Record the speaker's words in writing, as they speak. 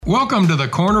Welcome to the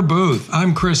Corner Booth.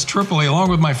 I'm Chris Tripoli, along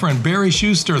with my friend Barry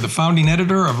Schuster, the founding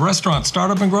editor of Restaurant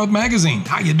Startup and Growth Magazine.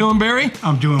 How you doing, Barry?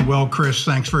 I'm doing well, Chris.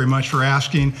 Thanks very much for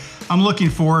asking. I'm looking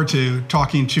forward to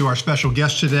talking to our special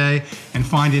guest today and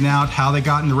finding out how they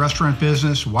got in the restaurant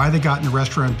business, why they got in the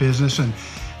restaurant business, and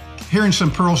hearing some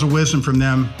pearls of wisdom from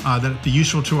them that would be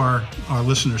useful to our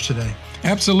listeners today.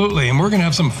 Absolutely, and we're going to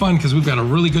have some fun because we've got a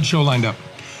really good show lined up.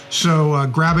 So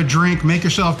grab a drink, make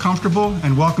yourself comfortable,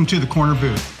 and welcome to the Corner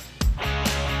Booth.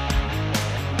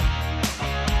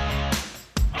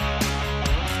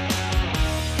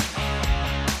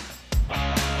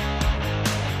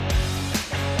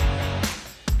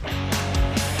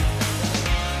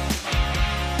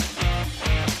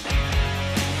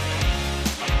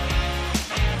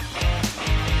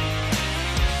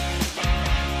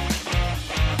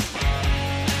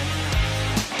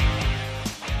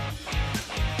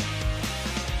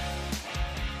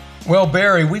 Well,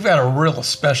 Barry, we've got a real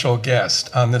special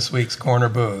guest on this week's Corner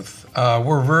Booth.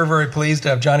 We're very, very pleased to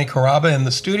have Johnny Carrabba in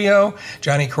the studio.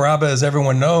 Johnny Carrabba, as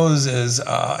everyone knows, is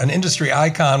an industry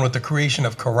icon with the creation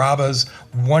of Carrabba's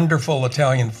wonderful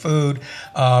Italian food.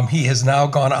 He has now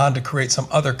gone on to create some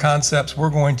other concepts. We're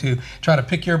going to try to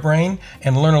pick your brain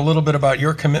and learn a little bit about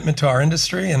your commitment to our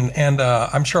industry, and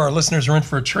I'm sure our listeners are in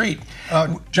for a treat.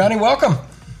 Johnny, welcome.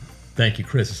 Thank you,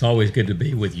 Chris. It's always good to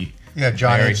be with you. Yeah,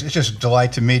 Johnny, it's just a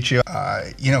delight to meet you.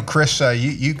 Chris,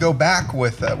 you go back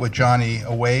with Johnny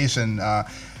a ways, and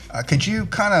could you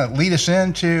kind of lead us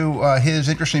into his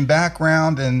interesting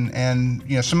background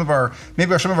and some of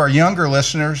our younger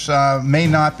listeners may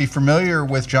not be familiar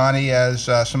with Johnny as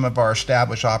some of our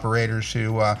established operators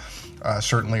who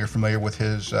certainly are familiar with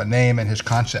his name and his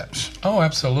concepts. Oh,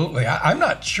 absolutely. I'm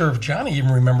not sure if Johnny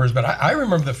even remembers, but I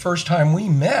remember the first time we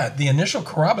met. The initial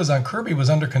Carrabba's on Kirby was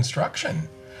under construction.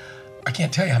 I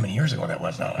can't tell you how many years ago that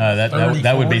was now.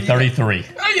 That would be 33.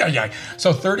 Yeah.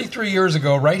 So 33 years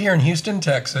ago, right here in Houston,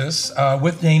 Texas,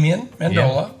 with Damien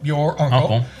Mandola, your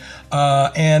uncle.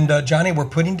 And Johnny, we're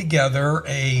putting together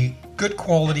a good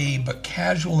quality but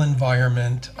casual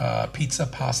environment pizza,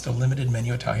 pasta, limited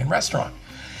menu Italian restaurant.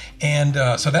 And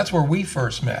so that's where we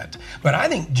first met. But I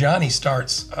think Johnny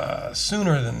starts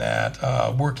sooner than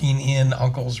that, working in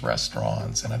Uncle's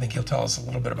restaurants. And I think he'll tell us a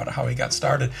little bit about how he got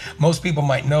started. Most people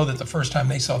might know that the first time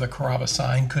they saw the Carrabba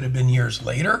sign could have been years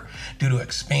later due to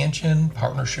expansion,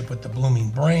 partnership with the Blooming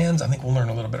Brands. I think we'll learn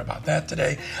a little bit about that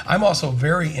today. I'm also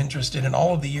very interested in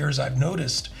all of the years I've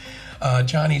noticed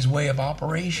Johnny's way of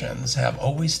operations have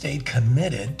always stayed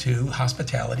committed to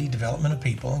hospitality, development of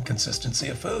people, and consistency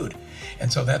of food.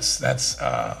 And so that's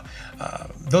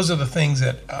those are the things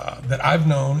that I've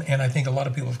known, and I think a lot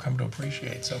of people have come to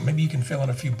appreciate. So maybe you can fill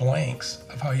in a few blanks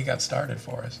of how you got started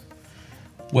for us.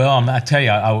 Well, I tell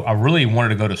you, I really wanted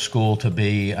to go to school to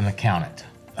be an accountant.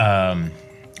 I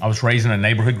was raised in a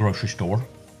neighborhood grocery store.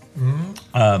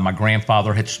 Mm-hmm. My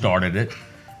grandfather had started it.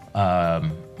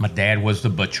 My dad was the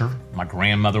butcher. My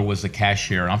grandmother was the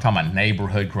cashier. And I'm talking about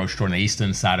neighborhood grocery store on the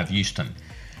eastern side of Houston.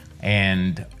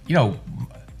 And,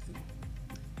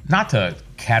 not to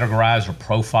categorize or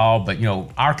profile, but,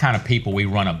 our kind of people, we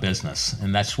run a business.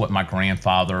 And that's what my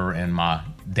grandfather and my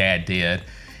dad did.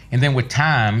 And then with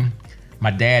time,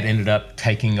 my dad ended up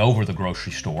taking over the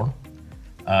grocery store.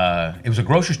 It was a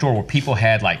grocery store where people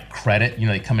had like credit.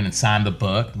 They come in and sign the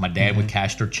book. My dad would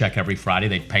cash their check every Friday.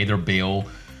 They'd pay their bill.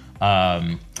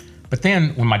 But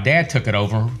then when my dad took it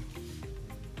over,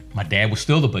 my dad was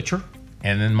still the butcher,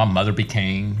 and then my mother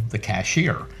became the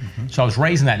cashier. Mm-hmm. So I was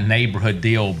raised in that neighborhood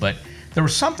deal, but there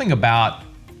was something about,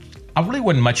 I really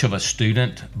wasn't much of a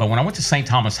student, but when I went to St.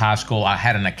 Thomas High School, I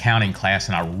had an accounting class,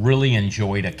 and I really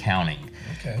enjoyed accounting.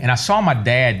 Okay. And I saw my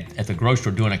dad at the grocery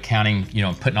store doing accounting,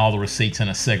 putting all the receipts in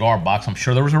a cigar box. I'm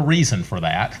sure there was a reason for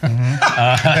that. Mm-hmm.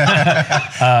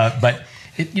 But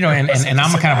and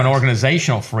I'm a kind of an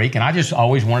organizational freak, and I just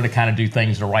always wanted to kind of do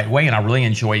things the right way, and I really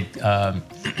enjoyed the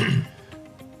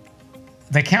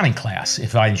accounting class,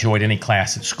 if I enjoyed any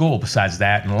class at school besides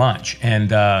that and lunch. And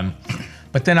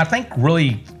but then I think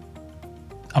really,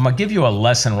 I'm going to give you a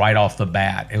lesson right off the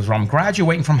bat. It was when I'm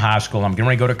graduating from high school, I'm getting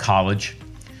ready to go to college.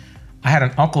 I had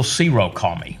an Uncle Ciro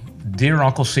call me. Dear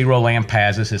Uncle Ciro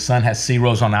Lampazis, his son has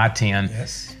Ciro's on I-10.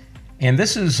 Yes. And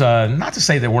this is not to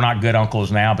say that we're not good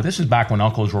uncles now, but this is back when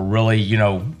uncles were really,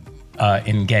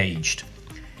 engaged.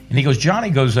 And he goes, Johnny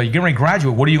goes, you're getting ready to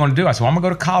graduate. What are you going to do? I said, well, I'm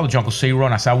going to go to college, Uncle Ciro.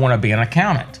 And I said, I want to be an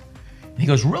accountant. And he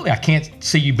goes, really? I can't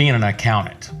see you being an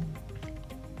accountant.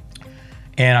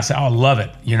 And I said, oh, I love it.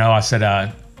 I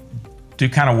said, do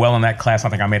kind of well in that class. I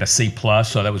think I made a C+,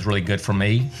 so that was really good for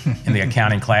me in the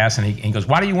accounting class. And he goes,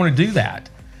 why do you want to do that?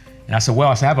 And I said, well,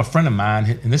 I have a friend of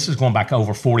mine, and this is going back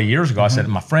over 40 years ago. I said,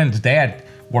 my friend's dad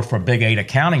worked for a Big 8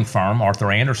 accounting firm,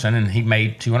 Arthur Anderson, and he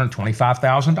made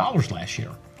 $225,000 last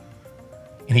year.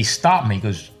 And he stopped me. He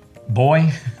goes,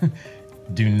 "Boy,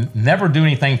 never do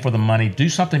anything for the money. Do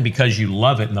something because you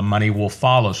love it, and the money will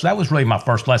follow." So that was really my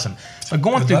first lesson. But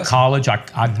going through college, I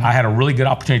had a really good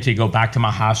opportunity to go back to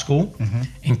my high school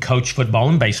and coach football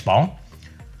and baseball.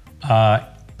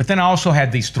 But then I also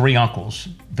had these three uncles,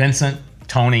 Vincent,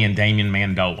 Tony, and Damien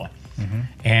Mandola.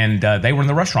 And they were in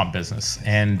the restaurant business,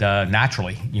 and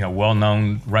naturally,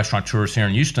 well-known restaurateurs here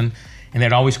in Houston. And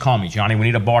they'd always call me, "Johnny, we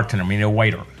need a bartender, we need a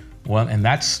waiter." Well, and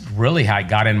that's really how it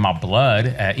got in my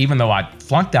blood. Even though I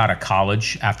flunked out of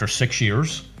college after 6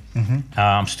 years,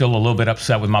 I'm still a little bit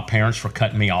upset with my parents for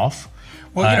cutting me off.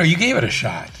 Well, you gave it a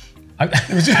shot.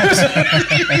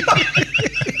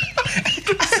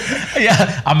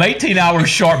 Yeah, I'm 18 hours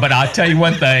short, but I'll tell you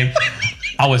one thing,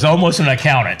 I was almost an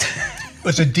accountant.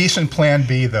 It's a decent plan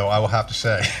B, though, I will have to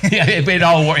say. Yeah, it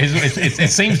all works. It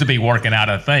seems to be working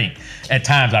out, I think. At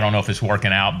times, I don't know if it's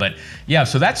working out, but yeah,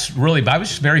 so that's really, I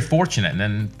was very fortunate. And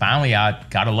then finally, I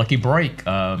got a lucky break.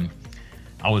 I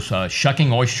was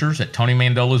shucking oysters at Tony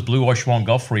Mandola's Blue Oyster Bar on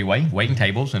Gulf Freeway, waiting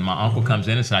tables, and my uncle comes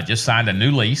in and said, "I just signed a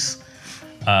new lease.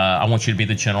 I want you to be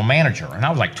the general manager." And I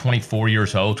was like 24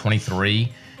 years old,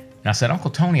 23. And I said,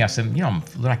 "Uncle Tony," I said, I'm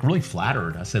like really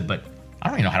flattered. I said, "But I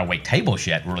don't even know how to wait tables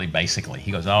yet, really, basically." He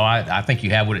goes, "Oh, I think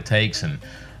you have what it takes, and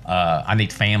I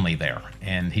need family there."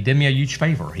 And he did me a huge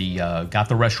favor. He got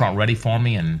the restaurant ready for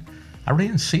me, and I really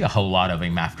didn't see a whole lot of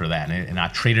him after that. And I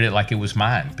treated it like it was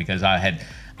mine, because I had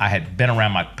been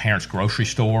around my parents' grocery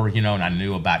store, and I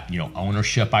knew about,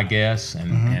 ownership, I guess,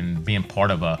 and being part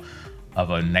of a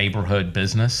neighborhood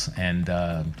business.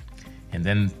 And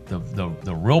then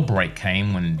the real break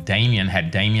came when Damien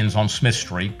had Damien's on Smith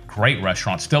Street, great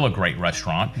restaurant, still a great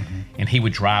restaurant, and he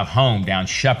would drive home down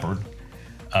Shepherd,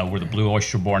 where the Blue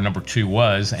Oyster Bar #2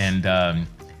 was, and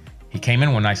he came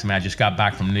in one night and said, "I just got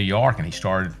back from New York," and he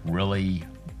started really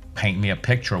painting me a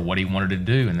picture of what he wanted to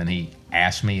do, and then he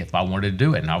asked me if I wanted to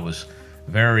do it, and I was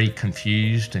very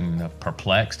confused and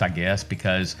perplexed, I guess,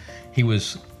 because he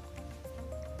was,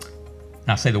 and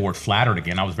I say the word flattered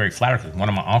again. I was very flattered because one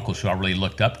of my uncles who I really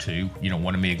looked up to,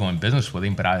 wanted me to go in business with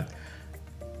him, but I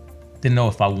didn't know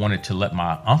if I wanted to let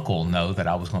my uncle know that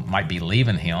I might be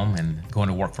leaving him and going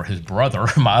to work for his brother,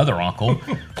 my other uncle.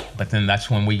 But then that's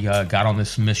when we got on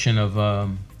this mission of the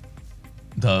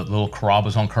little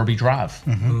Carrabba's on Kirby Drive,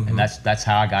 and that's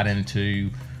how I got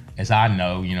into, as I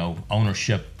know,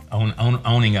 ownership,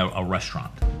 owning a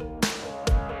restaurant.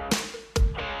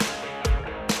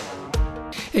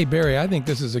 Hey, Barry, I think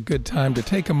this is a good time to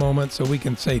take a moment so we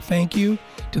can say thank you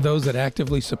to those that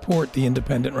actively support the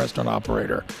independent restaurant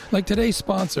operator, like today's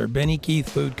sponsor, Benny Keith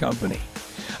Food Company.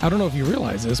 I don't know if you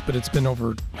realize this, but it's been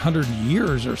over 100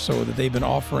 years or so that they've been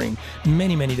offering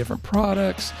many, many different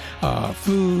products,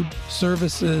 food,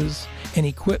 services, and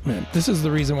equipment. This is the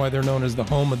reason why they're known as the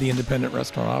home of the independent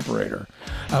restaurant operator.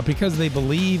 Because they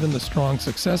believe in the strong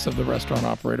success of the restaurant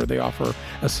operator, they offer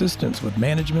assistance with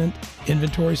management,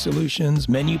 inventory solutions,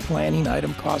 menu planning,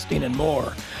 item costing, and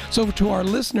more. So to our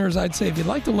listeners, I'd say if you'd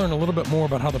like to learn a little bit more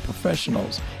about how the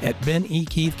professionals at Ben E.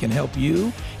 Keith can help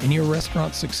you and your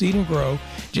restaurant succeed and grow,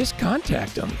 just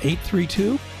contact them,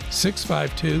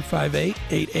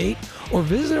 832-652-5888, or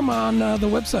visit them on the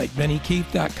website,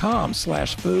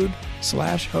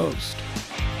 bennykeith.com/food/host.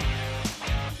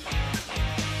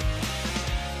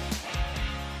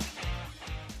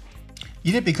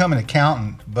 You didn't become an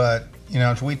accountant, but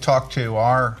as we talk to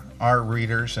our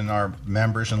readers and our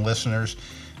members and listeners,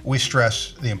 we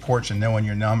stress the importance of knowing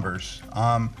your numbers.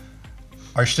 Are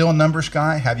you still a numbers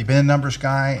guy? Have you been a numbers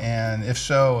guy? And if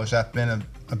so, has that been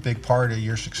a big part of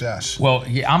your success? Well,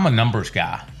 yeah, I'm a numbers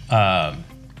guy.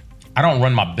 I don't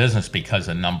run my business because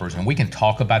of numbers, and we can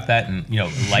talk about that. And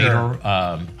later,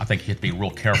 I think you have to be real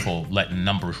careful letting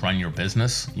numbers run your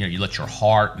business. You let your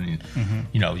heart and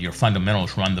your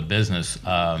fundamentals run the business.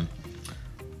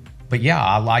 But yeah,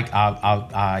 I like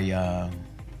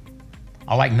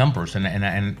numbers,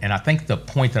 and I think the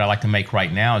point that I like to make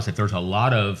right now is that there's a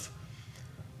lot of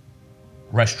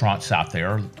restaurants out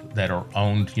there that are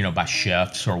owned, by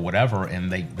chefs or whatever,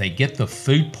 and they get the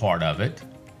food part of it.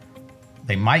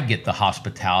 They might get the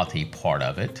hospitality part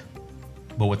of it,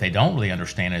 but what they don't really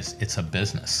understand is it's a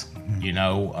business.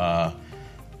 I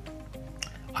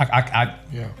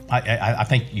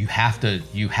think you have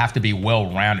to be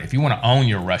well-rounded. If you want to own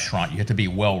your restaurant, you have to be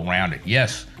well-rounded.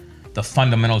 Yes, the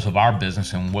fundamentals of our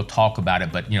business, and we'll talk about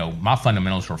it, but my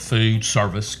fundamentals are food,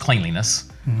 service, cleanliness,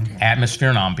 atmosphere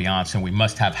and ambiance, and we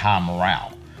must have high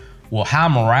morale. Well, high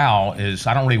morale is,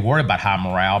 I don't really worry about high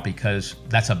morale because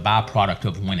that's a byproduct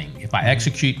of winning. If I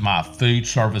execute my food,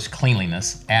 service,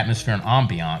 cleanliness, atmosphere, and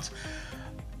ambiance,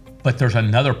 but there's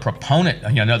another proponent,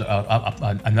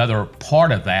 another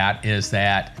part of that is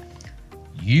that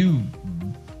you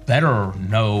better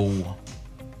know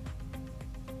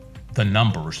the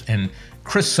numbers. And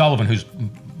Chris Sullivan, who's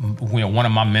one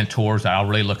of my mentors that I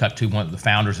really look up to, one of the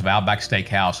founders of Outback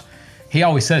Steakhouse, he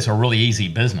always says it's a really easy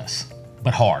business,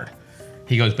 but hard.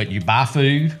 He goes, but you buy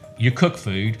food, you cook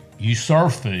food, you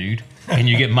serve food, and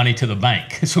you get money to the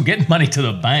bank. So getting money to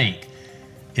the bank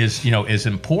is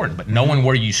important, but knowing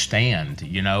where you stand,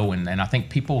 and I think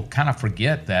people kind of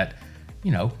forget that,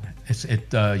 you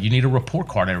need a report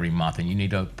card every month and you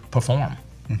need to perform.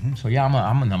 Mm-hmm. So yeah,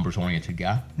 I'm a numbers oriented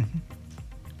guy. Mm-hmm.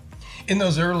 In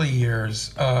those early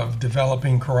years of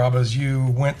developing Carrabba's, you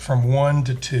went from 1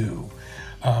 to 2.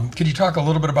 Could you talk a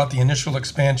little bit about the initial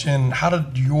expansion? How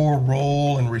did your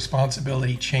role and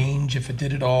responsibility change, if it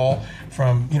did at all,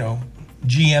 from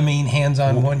GMing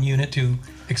hands-on one unit to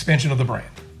expansion of the brand?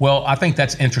 Well, I think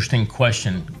that's an interesting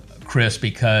question, Chris,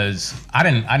 because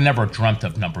I never dreamt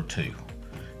of number 2.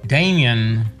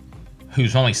 Damien,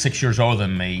 who's only 6 years older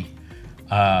than me,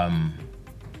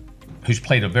 who's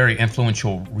played a very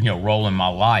influential role in my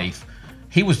life,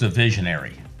 he was the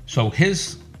visionary. So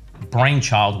his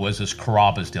brainchild was this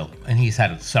Carrabba's deal, and he's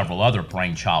had several other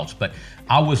brainchilds, but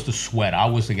I was the sweat. I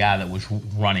was the guy that was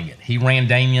running it. He ran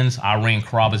Damien's, I ran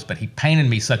Carrabba's, but he painted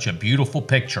me such a beautiful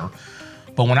picture.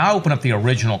 But when I opened up the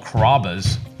original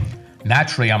Carrabba's,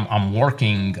 naturally I'm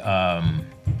working, I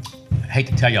hate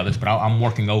to tell you all this, but I'm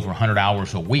working over 100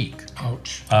 hours a week.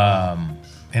 Ouch.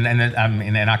 And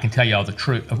I can tell you all the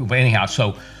truth. But anyhow,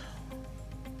 so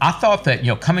I thought that,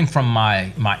 coming from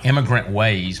my immigrant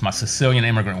ways, my Sicilian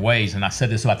immigrant ways, and I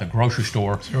said this about the grocery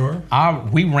store. Sure.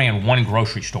 We ran one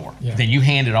grocery store. Yeah. Then you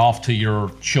hand it off to your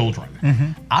children.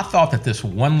 Mm-hmm. I thought that this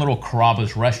one little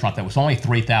Carrabba's restaurant that was only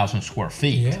 3,000 square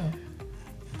feet,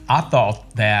 I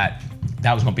thought that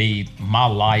was going to be my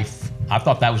life. I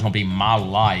thought that was going to be my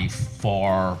life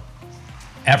forever.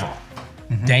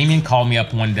 Mm-hmm. Damien called me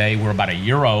up one day. We're about a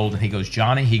year old, and he goes,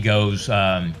 Johnny,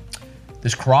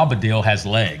 this Carrabba deal has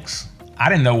legs. I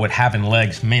didn't know what having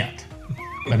legs meant.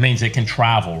 That means it can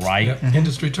travel, right? Yep. Mm-hmm.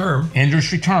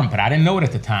 Industry term, but I didn't know it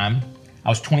at the time. I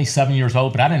was 27 years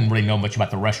old, but I didn't really know much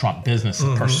about the restaurant business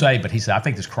per se, but he said, I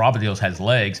think this Carrabba deal has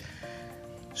legs.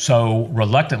 So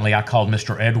reluctantly, I called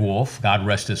Mr. Ed Wolf, God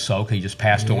rest his soul, he just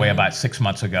passed away about 6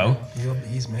 months ago.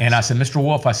 He's and I said, Mr.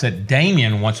 Wolf, I said,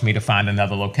 Damien wants me to find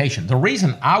another location. The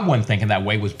reason I wasn't thinking that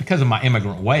way was because of my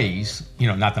immigrant ways.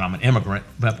 Not that I'm an immigrant,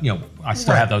 but I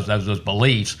still have those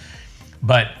beliefs.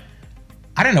 But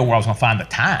I didn't know where I was going to find the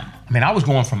time. I mean, I was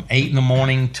going from 8 in the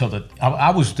morning till I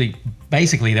was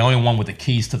basically the only one with the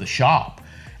keys to the shop.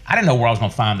 I didn't know where I was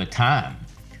going to find the time.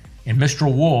 And Mr.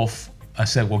 Wolf, I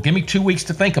said, well, give me 2 weeks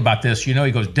to think about this. He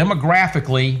goes,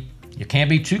 demographically, you can't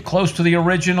be too close to the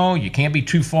original. You can't be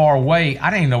too far away. I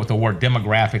didn't even know what the word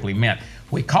demographically meant.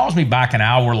 Well, he calls me back an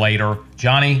hour later.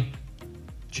 Johnny,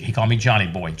 he called me Johnny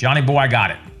Boy. Johnny Boy, I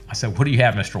got it. I said, what do you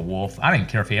have, Mr. Wolf? I didn't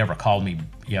care if he ever called me,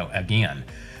 again.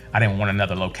 I didn't want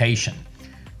another location.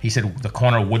 He said, the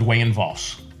corner of Woodway and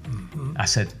Voss. Mm-hmm. I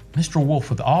said, Mr. Wolf,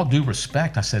 with all due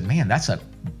respect, I said, man, that's a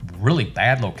really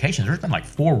bad location. There's been like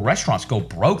 4 restaurants go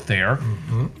broke there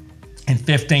in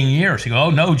 15 years. He goes,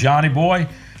 oh no, Johnny Boy,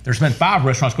 there's been 5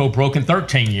 restaurants go broke in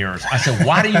 13 years. I said,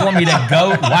 why do you want me to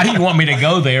go? Why do you want me to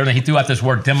go there? And he threw out this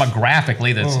word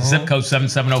demographically. That's zip code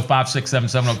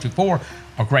 770567724.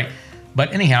 Oh, great.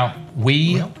 But anyhow,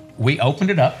 we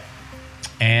opened it up,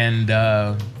 and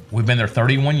we've been there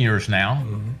 31 years now.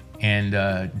 Mm-hmm. And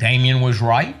Damien was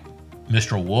right.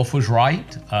 Mr. Wolf was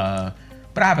right.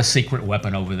 But I have a secret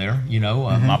weapon over there.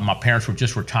 My parents were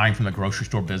just retiring from the grocery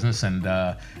store business, and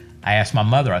I asked my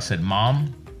mother, I said,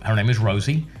 Mom, her name is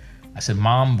Rosie. I said,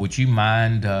 Mom, would you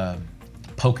mind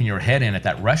poking your head in at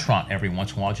that restaurant every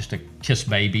once in a while just to kiss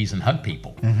babies and hug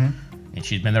people? Mm-hmm. And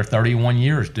she's been there 31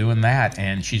 years doing that,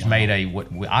 and she's made what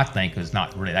I think is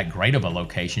not really that great of a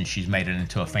location. She's made it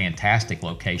into a fantastic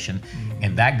location,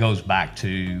 and that goes back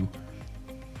to,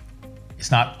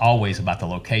 it's not always about the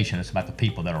location, it's about the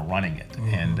people that are running it.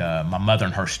 And my mother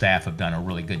and her staff have done a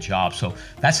really good job. So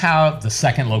that's how the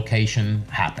second location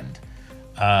happened.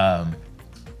 I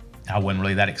wasn't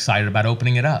really that excited about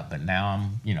opening it up, but now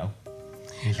I'm,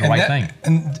 it's the right thing.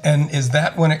 And is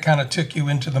that when it kind of took you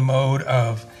into the mode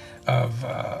of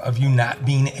you not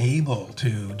being able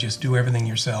to just do everything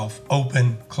yourself,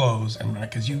 open, close, and run it,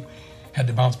 because you had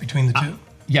to bounce between the two?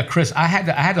 Yeah, Chris, I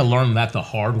had to learn that the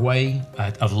hard way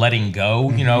of letting go.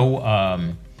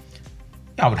 Mm-hmm.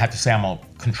 I would have to say I'm a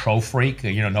control freak.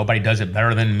 Nobody does it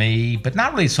better than me, but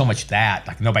not really so much that.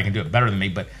 Like, nobody can do it better than me,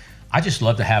 but I just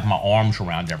love to have my arms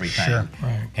around everything. Sure.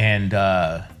 Right. And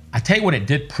I tell you what it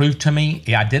did prove to me.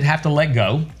 Yeah, I did have to let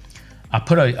go. I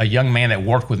put a young man that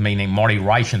worked with me named Marty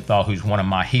Reichenthal, who's one of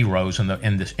my heroes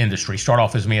in this industry. Started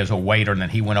off as me as a waiter, and then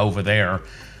he went over there.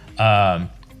 I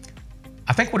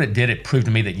think what it did, it proved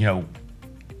to me that, you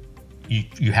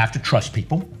have to trust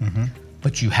people,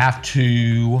 but you have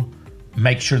to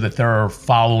make sure that they're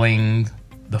following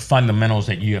the fundamentals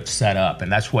that you have set up, and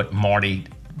that's what Marty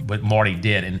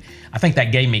did. And I think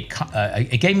that gave me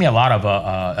a lot of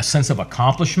a sense of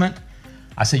accomplishment.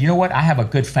 I said, you know what, I have a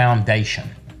good foundation.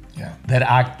 Yeah.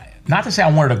 That not to say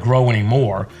I wanted to grow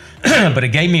anymore, but it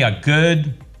gave me a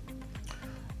good,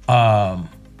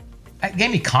 it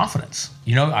gave me confidence.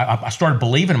 I started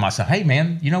believing in myself. Hey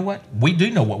man, you know what? We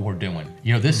do know what we're doing.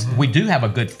 We do have a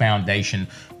good foundation.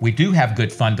 We do have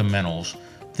good fundamentals.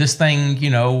 This thing,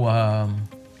 even though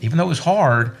it was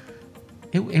hard,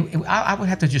 I would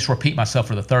have to just repeat myself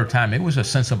for the third time. It was a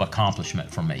sense of accomplishment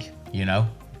for me,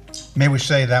 May we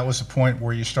say that was the point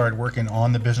where you started working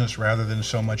on the business rather than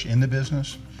so much in the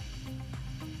business?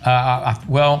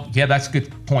 Well, yeah, that's a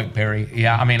good point, Barry.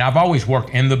 Yeah, I mean, I've always worked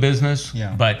in the business,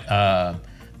 but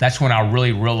that's when I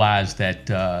really realized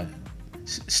that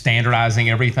standardizing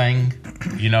everything,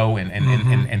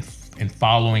 and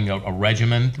following a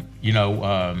regimen,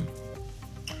 game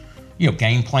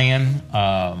plan.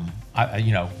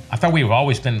 I thought we've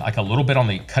always been like a little bit on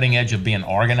the cutting edge of being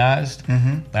organized,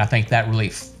 but I think that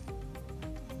really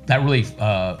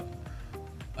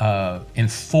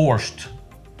enforced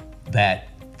that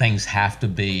things have to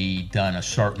be done a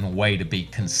certain way to be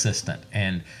consistent.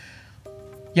 And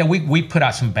yeah, we put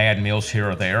out some bad meals here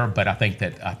or there, but I think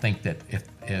that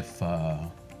if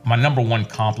my number one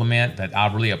compliment that I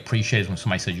really appreciate is when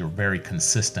somebody says you're very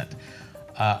consistent.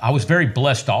 I was very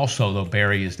blessed also, though,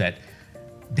 Barry, is that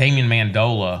Damien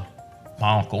Mandola,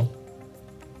 my uncle,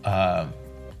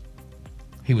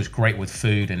 he was great with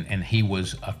food, and he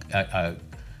was a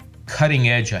cutting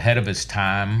edge, ahead of his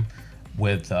time,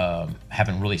 with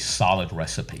having really solid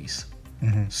recipes,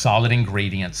 solid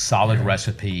ingredients, solid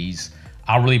recipes.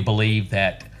 I really believe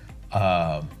that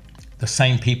the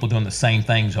same people doing the same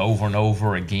things over and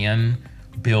over again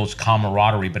builds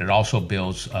camaraderie, but it also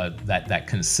builds that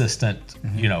consistent,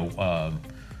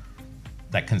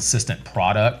 that consistent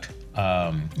product,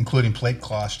 including plate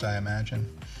cost, I imagine.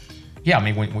 Yeah, I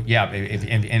mean,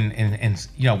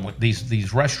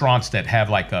 these restaurants that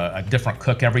have like a different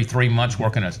cook every 3 months,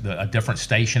 working a different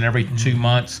station every 2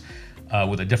 months,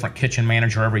 with a different kitchen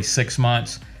manager every 6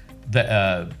 months,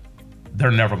 they're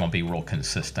never going to be real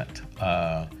consistent.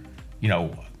 I'm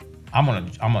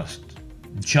gonna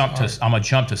jump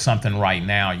to something right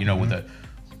now. With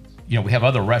we have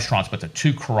other restaurants, but the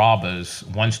two Carrabba's,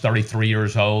 one's 33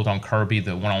 years old on Kirby,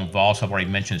 the one on Voss I've already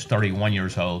mentioned is 31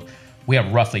 years old. We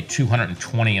have roughly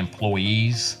 220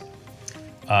 employees.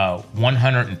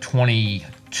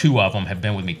 122 of them have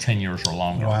been with me 10 years or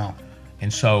longer. Wow.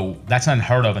 And so that's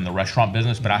unheard of in the restaurant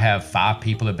business, but I have 5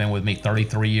 people that have been with me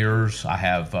 33 years. I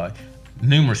have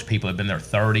numerous people that have been there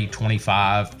 30,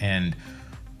 25, and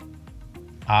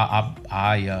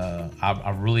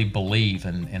I really believe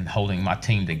in holding my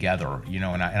team together,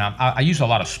 and I use a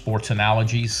lot of sports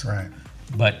analogies. Right.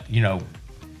 But,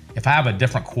 if I have a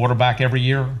different quarterback every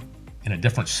year and a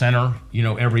different center,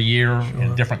 every year,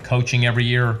 and different coaching every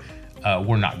year,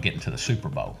 we're not getting to the Super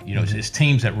Bowl. It's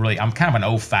teams that really, I'm kind of an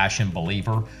old-fashioned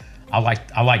believer.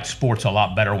 I liked sports a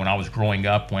lot better when I was growing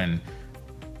up, when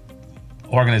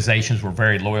organizations were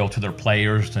very loyal to their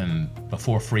players, and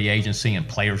before free agency, and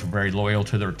players were very loyal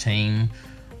to their team.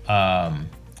 I'm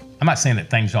not saying that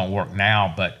things don't work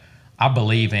now, but I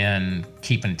believe in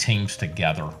keeping teams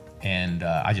together, and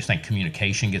I just think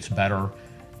communication gets better,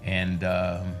 and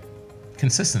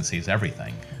consistency is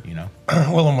everything,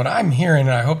 Well, and what I'm hearing,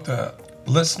 and I hope the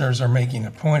listeners are making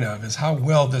a point of, is how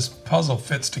well this puzzle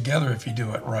fits together if you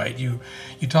do it right. You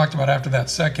talked about after that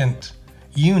second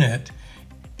unit,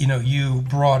 you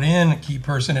brought in a key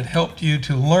person. It helped you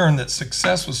to learn that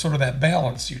success was sort of that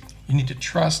balance. You need to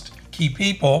trust key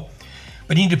people,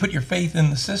 but you need to put your faith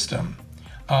in the system.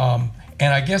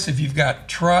 And I guess if you've got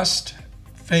trust,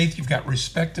 faith, you've got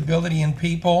respectability in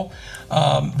people,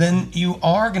 then you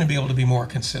are going to be able to be more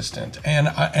consistent.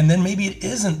 And then maybe it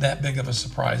isn't that big of a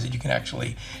surprise that you can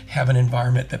actually have an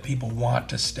environment that people want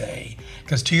to stay.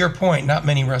 Because to your point, not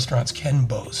many restaurants can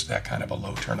boast that kind of a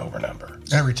low turnover number.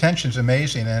 And retention's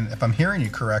amazing. And if I'm hearing you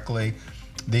correctly,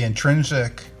 the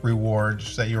intrinsic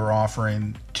rewards that you're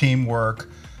offering, teamwork,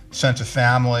 sense of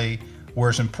family, were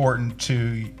as important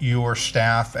to your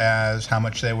staff as how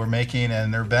much they were making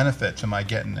and their benefits. Am I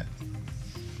getting it?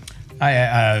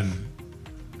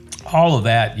 All of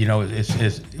that,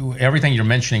 is everything you're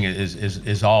mentioning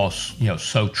is all,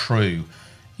 so true.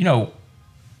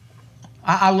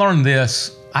 I learned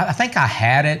this. I think I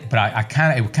had it, but it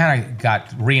kind of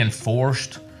got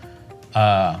reinforced.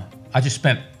 I just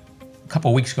spent a couple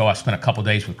of weeks ago. I spent a couple of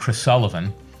days with Chris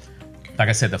Sullivan, like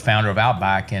I said, the founder of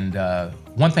Outback, and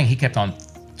one thing he kept on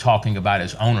talking about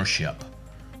is ownership.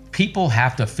 People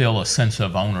have to feel a sense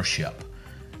of ownership.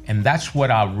 And that's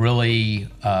what I really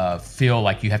feel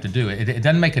like you have to do. It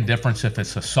doesn't make a difference if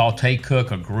it's a saute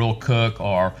cook, a grill cook,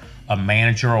 or a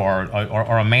manager or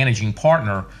a managing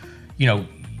partner.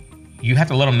 You have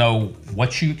to let them know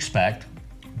what you expect,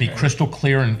 be crystal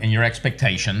clear in your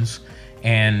expectations,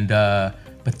 and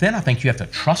but then I think you have to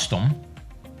trust them,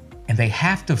 and they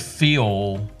have to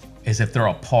feel as if they're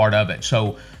a part of it.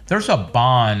 So there's a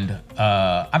bond.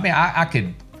 I'm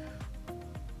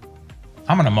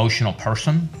an emotional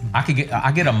person.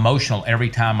 I get emotional every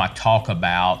time I talk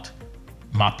about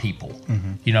my people.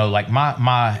 Like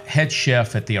my head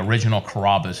chef at the original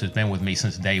Carrabba's has been with me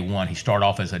since day one. He started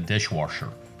off as a dishwasher.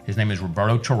 His name is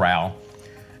Roberto Terral.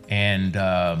 And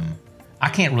I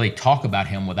can't really talk about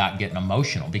him without getting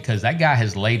emotional, because that guy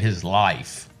has laid his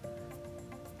life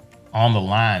on the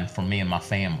line for me and my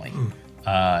family.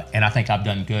 And I think I've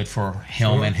done good for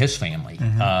him and his family.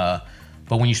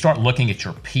 But when you start looking at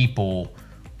your people,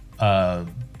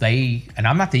 and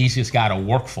I'm not the easiest guy to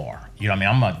work for.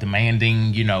 I'm a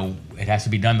demanding, it has to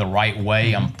be done the right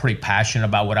way. I'm pretty passionate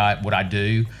about what I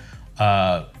do.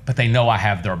 But they know I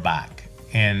have their back.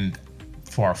 And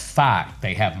for a fact,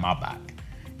 they have my back.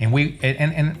 And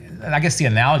and I guess the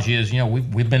analogy is,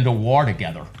 we've been to war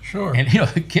together. Sure. And,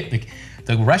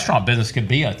 the restaurant business could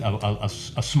be a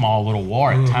small little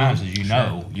war at times, as you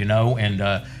know, and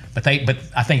but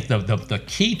I think the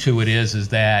key to it is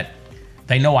that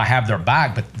they know I have their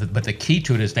back, but the key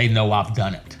to it is they know I've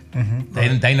done it.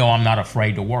 They know I'm not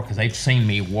afraid to work because they've seen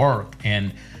me work.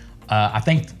 And I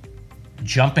think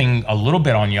jumping a little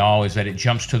bit on y'all is that it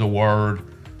jumps to the word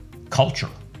culture.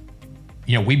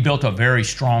 We built a very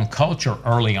strong culture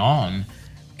early on,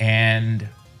 and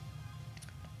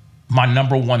my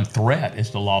number one threat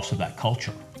is the loss of that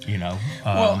culture. Well,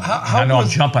 I know I'm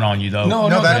jumping on you though. No,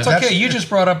 that's okay. You just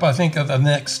brought up, I think, the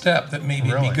next step that maybe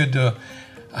it'd be good to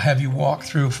have you walk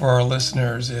through for our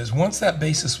listeners is, once that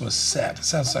basis was set, it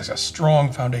sounds like a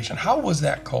strong foundation. How was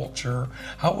that culture,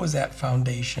 how was that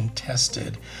foundation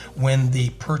tested when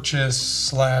the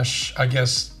purchase / I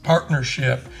guess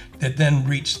partnership that then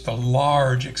reached the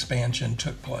large expansion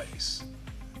took place?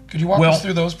 Could you walk us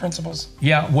through those principles?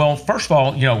 Yeah, well, first of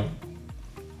all,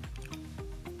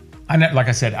 like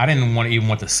I said, I didn't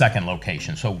want the second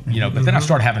location. So, but then I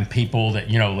started having people that,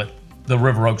 the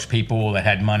River Oaks people that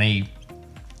had money,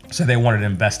 so they wanted to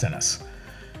invest in us.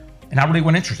 And I really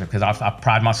wasn't interested, because I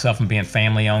pride myself in being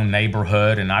family-owned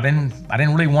neighborhood, and I didn't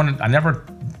really want to. I never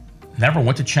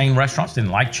went to chain restaurants.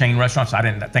 Didn't like chain restaurants. I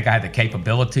didn't think I had the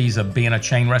capabilities of being a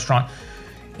chain restaurant.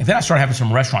 And then I started having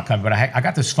some restaurant company. But I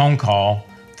got this phone call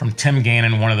from Tim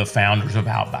Gannon, one of the founders of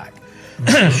Outback.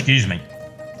 Excuse me.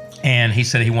 And he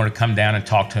said he wanted to come down and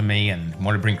talk to me and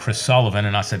wanted to bring Chris Sullivan.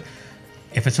 And I said,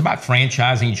 if it's about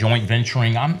franchising, joint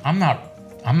venturing, I'm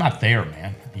not there,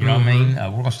 man. You know what I mean?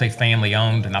 We're going to stay family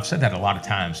owned. And I've said that a lot of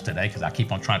times today, because I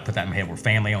keep on trying to put that in my head. We're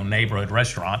family owned neighborhood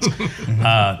restaurants.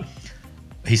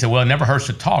 He said, well, it never hurts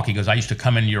to talk. He goes, I used to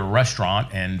come into your restaurant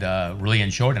and really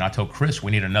enjoyed it. And I told Chris,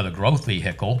 we need another growth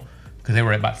vehicle, because they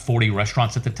were at about 40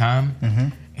 restaurants at the time.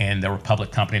 And they were a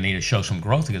public company, needed to show some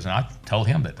growth. He goes, and I told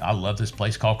him that I love this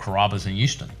place called Carrabba's in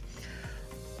Houston.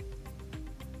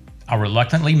 I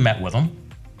reluctantly met with him,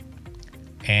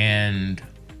 and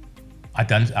I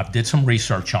did some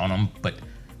research on them. But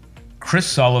Chris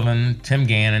Sullivan, Tim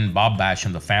Gannon, Bob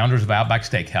Basham, the founders of Outback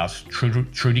Steakhouse,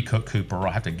 Trudy Cook Cooper,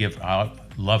 I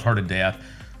love her to death.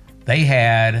 They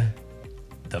had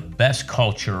the best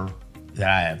culture that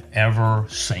I have ever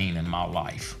seen in my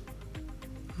life.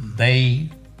 They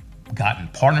got in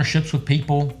partnerships with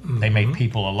people. They made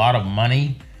people a lot of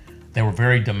money. They were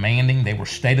very demanding. They were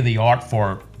state of the art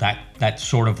for that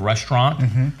sort of restaurant.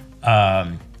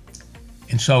 And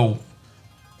so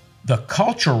the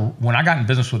culture, when I got in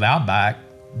business with Outback,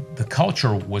 the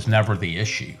culture was never the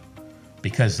issue,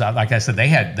 because like I said, they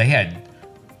had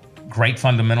great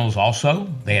fundamentals also.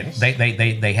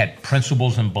 They had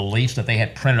principles and beliefs that they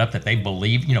had printed up that they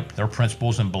believed, their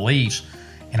principles and beliefs.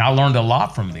 And I learned a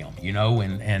lot from them,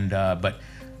 but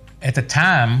at the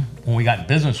time when we got in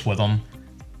business with them,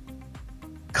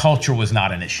 culture was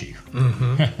not an issue.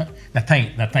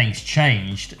 Now things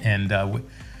changed, and they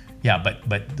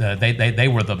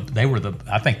were the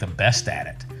I think the best at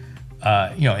it.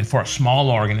 And for a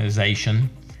small organization,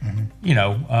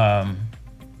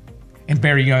 and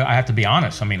Barry, I have to be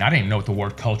honest. I mean, I didn't know what the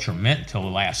word culture meant until the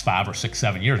last 5 or 6,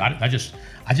 7 years. I just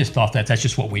thought that's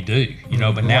just what we do,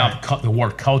 But now the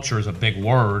word culture is a big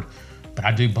word, but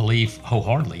I do believe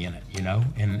wholeheartedly in it,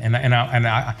 And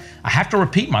I have to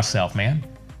repeat myself, man.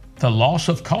 The loss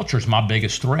of culture is my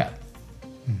biggest threat,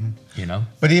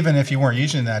 But even if you weren't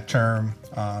using that term,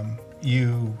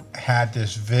 you had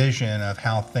this vision of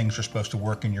how things are supposed to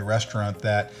work in your restaurant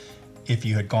that if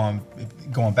you had going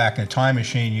back in a time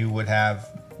machine, you would have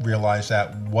realized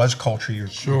that was culture you're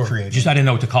creating. Just I didn't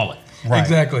know what to call it. Right.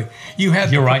 Exactly.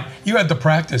 You're right. You had the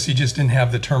practice. You just didn't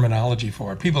have the terminology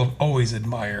for it. People have always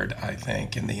admired, I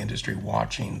think, in the industry,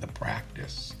 watching the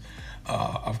practice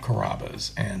of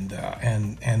Carrabba's and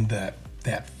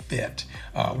that fit,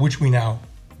 which we now,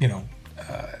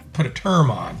 put a term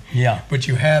on. Yeah. But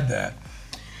you had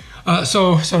that.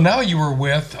 So now you were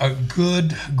with a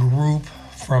good group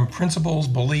from principles,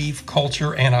 belief,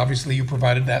 culture, and obviously you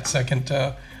provided that second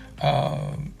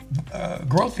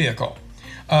growth vehicle.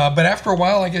 But after a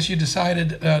while, I guess you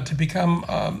decided to become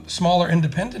smaller,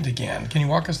 independent again. Can you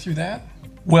walk us through that?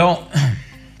 Well,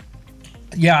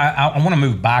 I want to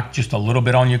move back just a little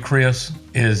bit on you, Chris.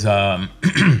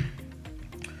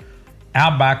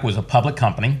 Outback was a public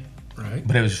company, right?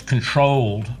 But it was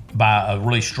controlled by a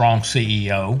really strong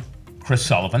CEO, Chris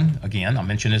Sullivan. Again, I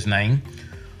mentioned his name.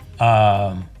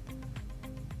 And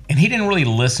he didn't really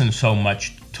listen so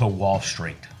much to Wall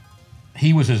Street.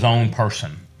 He was his own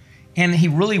person. And he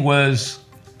didn't really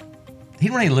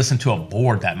listen to a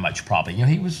board that much, probably.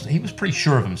 He was pretty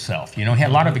sure of himself. He had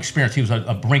a lot of experience. He was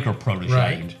a Brinker protege,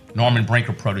 right. Norman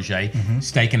Brinker protege,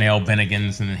 Steak and Ale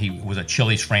Bennigan's, and he was a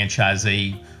Chili's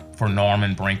franchisee for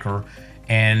Norman Brinker.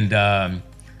 And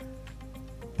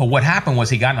but what happened was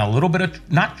he got in a little bit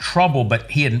of, not trouble,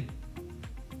 but he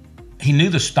knew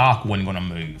the stock wasn't going to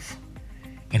move.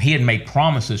 And he had made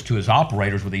promises to his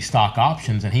operators with these stock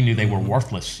options, and he knew they were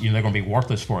worthless. They're going to be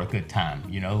worthless for a good time.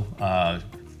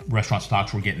 Restaurant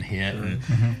stocks were getting hit,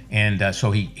 and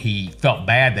so he felt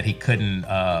bad that he couldn't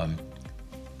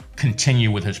continue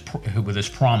with his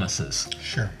promises.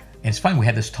 Sure. And it's funny, we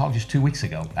had this talk just 2 weeks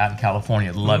ago out in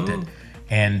California. Loved it,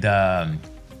 and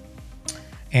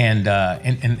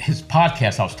his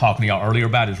podcast I was talking to y'all earlier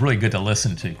about is really good to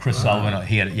listen to. Chris Sullivan,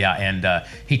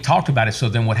 he talked about it. So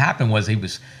then what happened was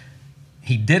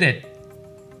he did it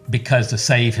because to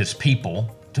save his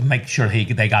people, to make sure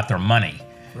they got their money.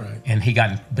 Right. And he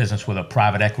got in business with a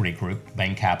private equity group,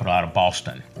 Bain Capital, out of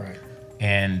Boston. Right.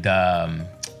 And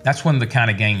that's when the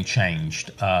kind of game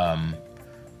changed.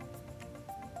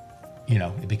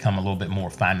 It became a little bit more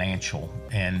financial.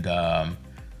 And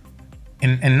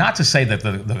not to say that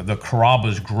the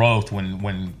Carrabba's growth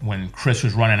when Chris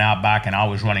was running Outback and I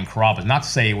was running Carrabba's, not to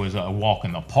say it was a walk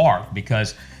in the park,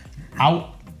 because I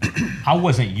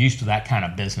wasn't used to that kind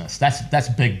of business. That's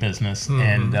big business,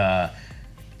 and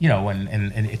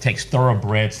it takes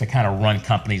thoroughbreds to kind of run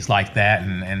companies like that.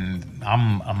 And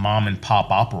I'm a mom and pop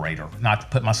operator. Not to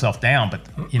put myself down, but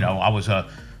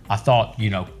I thought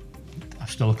I'm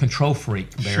still a control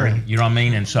freak, Barry. Sure. You know what I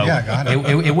mean? And so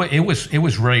it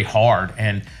was really hard.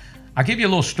 And I'll give you a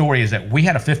little story, is that we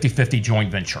had a 50-50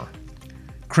 joint venture.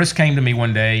 Chris came to me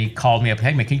one day, called me up,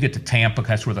 hey man, can you get to Tampa?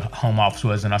 That's where the home office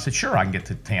was. And I said, sure, I can get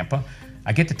to Tampa.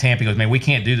 I get to Tampa, he goes, man, we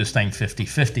can't do this thing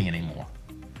 50-50 anymore.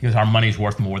 He goes, our money's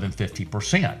worth more than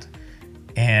 50%.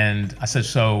 And I said,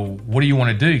 so what do you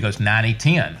want to do? He goes,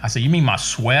 90-10. I said, you mean my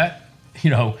sweat?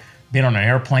 Being on an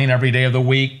airplane every day of the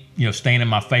week, staying in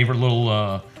my favorite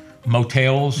little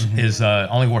motels is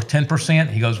only worth 10%.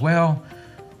 He goes, well,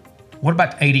 what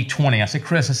about 80-20? I said,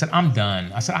 Chris, I'm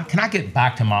done. I said, can I get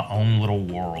back to my own little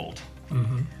world?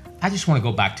 I just want to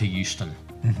go back to Houston.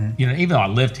 Even though I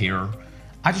lived here,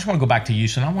 I just want to go back to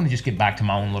Houston. I want to just get back to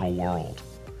my own little world.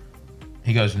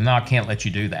 He goes, no, I can't let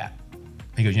you do that.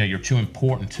 He goes, you're too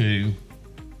important to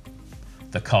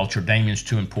the culture. Damien's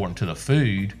too important to the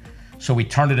food. So we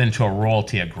turned it into a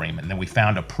royalty agreement. And then we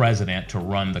found a president to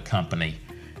run the company.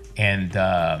 And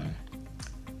that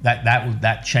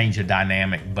changed the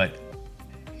dynamic. But,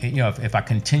 if I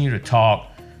continue to talk,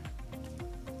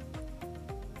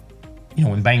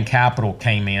 when Bain Capital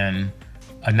came in,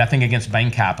 nothing against Bain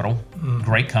Capital,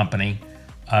 great company.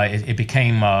 It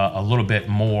became a little bit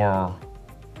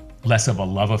less of a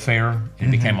love affair.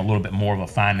 It became a little bit more of a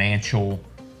financial,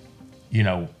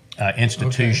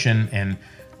 institution. Okay. And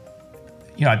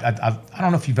I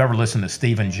don't know if you've ever listened to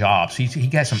Stephen Jobs. He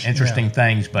got some interesting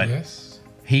things, but yes.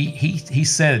 he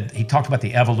said, he talked about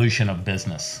the evolution of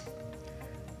business.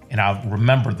 And I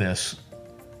remember this.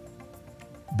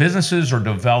 Businesses are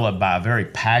developed by a very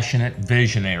passionate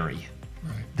visionary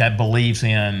that believes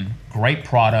in great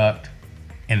product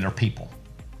and their people.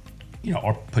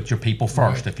 Or put your people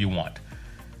first if you want.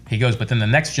 He goes, but then the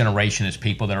next generation is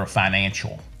people that are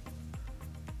financial.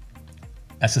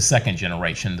 That's the second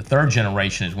generation. The third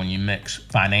generation is when you mix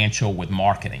financial with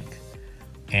marketing.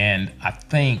 And I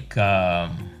think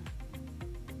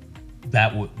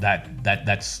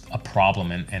that's a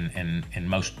problem in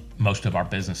most of our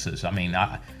businesses. I mean,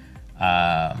 I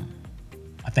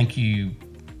think we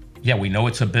know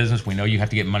it's a business. We know you have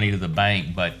to get money to the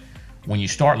bank, but when you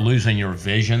start losing your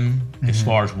vision as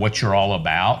far as what you're all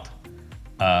about,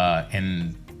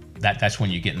 and that's when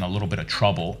you get in a little bit of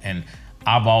trouble. And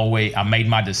I made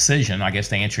my decision, I guess,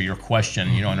 to answer your question,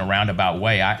 in a roundabout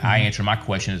way. I answered my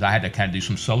question is I had to kind of do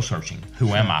some soul searching. Who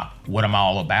am I? What am I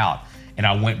all about? And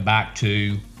I went back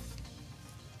to,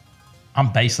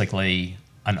 I'm basically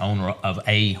an owner of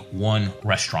one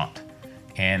restaurant.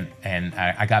 And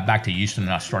I got back to Houston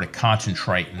and I started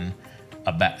concentrating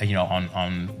about,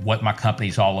 on what my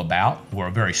company's all about. We're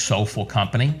a very soulful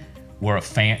company. We're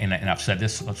a and I've said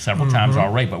this several times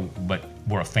already, but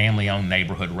we're a family-owned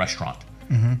neighborhood restaurant.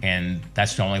 And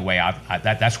that's the only way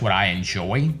that's what I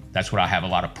enjoy. That's what I have a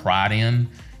lot of pride in.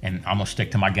 And I'm gonna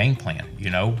stick to my game plan,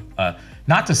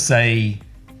 Not to say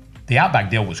the Outback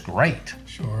deal was great.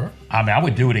 Sure. I mean, I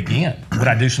would do it again. Would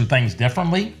I do some things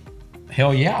differently?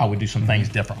 Hell yeah, I would do some things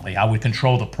differently. I would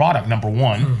control the product, number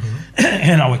one,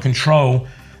 and I would control,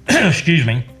 excuse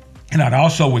me, and I'd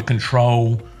also would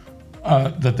control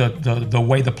the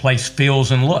way the place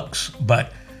feels and looks.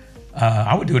 But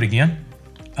I would do it again.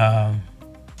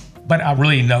 But I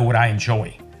really know what I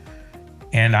enjoy.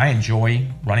 And I enjoy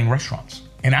running restaurants.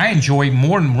 And I enjoy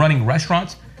more than running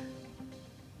restaurants.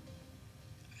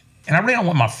 And I really don't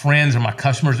want my friends or my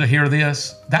customers to hear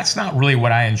this. That's not really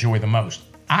what I enjoy the most.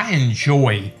 I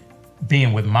enjoy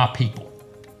being with my people.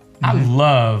 I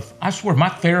swear, my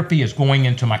therapy is going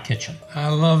into my kitchen. I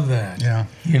love that. Yeah.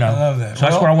 I love that. So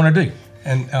that's what I want to do.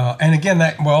 And again,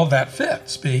 that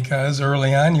fits because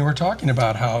early on you were talking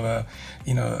about how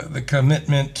the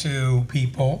commitment to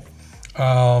people,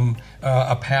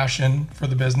 a passion for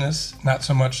the business, not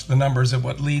so much the numbers of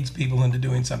what leads people into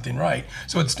doing something right.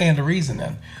 So it stands to reason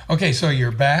then. Okay, so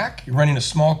you're back, you're running a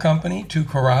small company, 2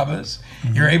 Carrabba's.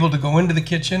 You're able to go into the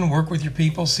kitchen, work with your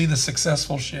people, see the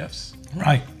successful shifts.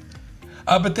 Right.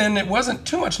 But then it wasn't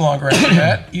too much longer after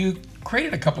that. You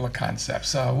created a couple of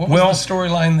concepts. What was the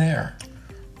storyline there?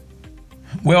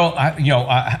 Well,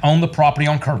 I own the property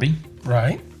on Kirby.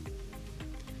 Right.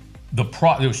 There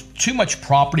was too much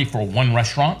property for one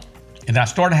restaurant, and I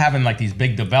started having like these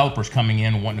big developers coming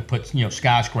in wanting to put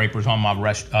skyscrapers on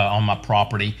my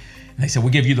property. And they said,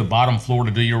 we'll give you the bottom floor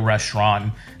to do your restaurant.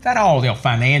 And that all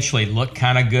financially looked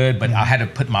kind of good, but I had to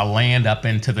put my land up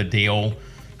into the deal,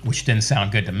 which didn't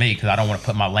sound good to me because I don't want to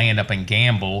put my land up and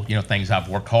gamble, things I've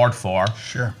worked hard for.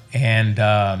 Sure. And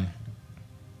I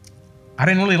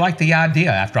didn't really like the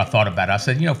idea after I thought about it. I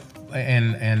said,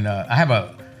 I have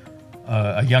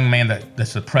a young man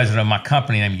that's the president of my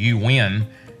company named Yu Win,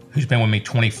 who's been with me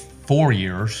 24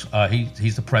 years.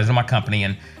 He's the president of my company.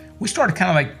 And we started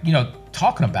kind of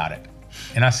talking about it.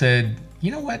 And I said,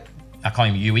 you know what? I call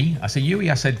him Yui. I said,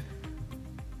 Yui,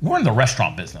 we're in the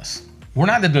restaurant business. We're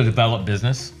not in the develop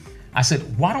business. I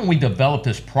said, why don't we develop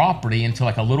this property into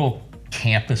like a little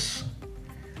campus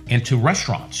into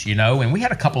restaurants, And we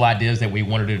had a couple ideas that we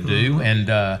wanted to do. And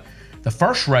the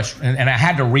first restaurant, and I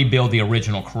had to rebuild the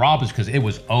original Carrabba's because it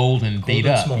was old and beat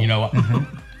up,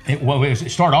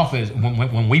 It started off as,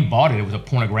 when we bought it, it was a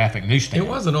pornographic newsstand. It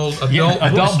was an old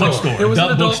adult bookstore. It was an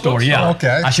adult bookstore, yeah.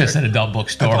 Okay. I should have said adult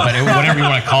bookstore, but whatever you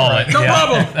want to call it. No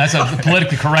problem. That's a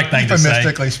politically correct thing to say.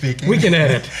 Euphemistically speaking. We can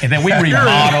edit. And then we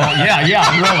remodeled.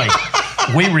 Really.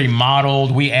 We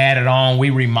remodeled, we added on, we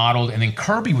remodeled, and then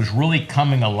Kirby was really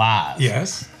coming alive.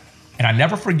 Yes. And I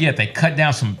never forget, they cut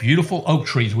down some beautiful oak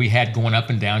trees we had going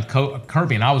up and down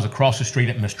Kirby, and I was across the street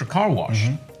at Mr. Car Wash.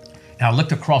 And I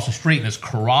looked across the street, and this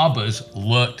Carrabba's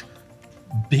looked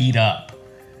beat up.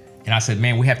 And I said,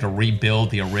 man, we have to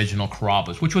rebuild the original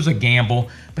Carrabba's, which was a gamble.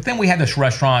 But then we had this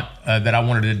restaurant that I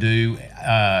wanted to do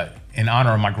in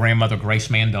honor of my grandmother, Grace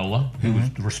Mandola, who was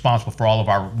responsible for all of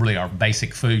our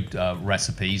basic food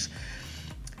recipes.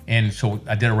 And so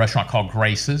I did a restaurant called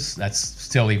Grace's. That's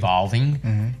still evolving.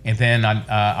 And then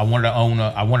I wanted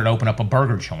to open up a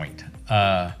burger joint.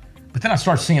 But then I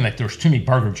started seeing that there's too many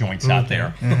burger joints out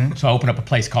there. So I opened up a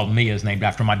place called Mia's, named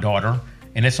after my daughter,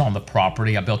 and it's on the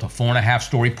property. I built a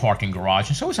 4.5-story parking garage,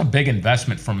 and so it's a big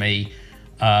investment for me.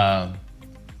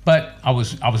 but I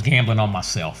was gambling on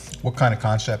myself. What kind of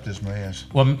concept is Mia's?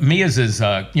 Well, Mia's is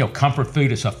comfort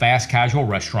food. It's a fast casual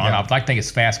restaurant. Yeah. I'd like to think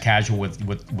it's fast casual with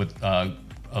a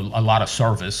lot of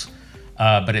service,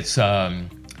 but it's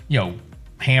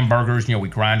hamburgers. We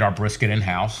grind our brisket in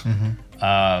house.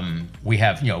 We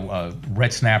have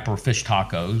red snapper fish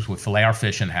tacos. We fillet our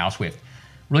fish in house. We have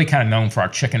really kind of known for our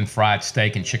chicken fried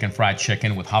steak and chicken fried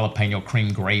chicken with jalapeno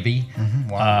cream gravy.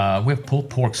 Wow. We have pulled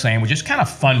pork sandwiches, kind of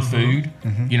fun food.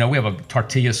 We have a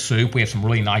tortilla soup. We have some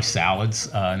really nice salads,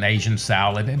 an Asian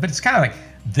salad, but it's kind of like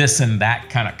this and that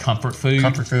kind of comfort food.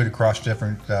 Comfort food across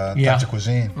different types of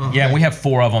cuisine. Yeah, we have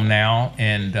 4 of them now,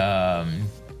 and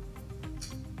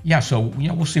so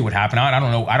we'll see what happens. I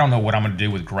don't know what I'm going to do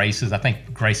with Grace's. I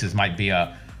think Grace's might be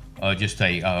I'd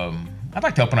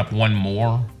like to open up one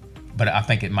more, but I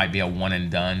think it might be a one and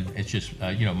done. It's just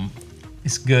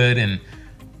it's good,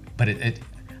 but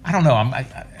I don't know.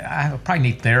 I probably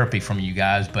need therapy from you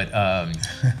guys, but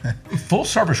full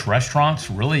service restaurants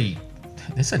really,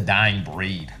 it's a dying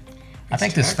breed. I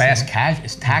think this fast casual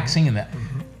is taxing,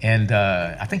 and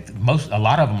I think a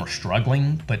lot of them are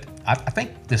struggling. But I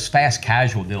think this fast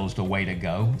casual deal is the way to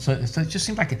go. So it just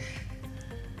seems like I'm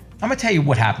gonna tell you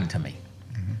what happened to me.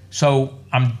 So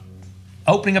I'm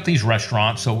opening up these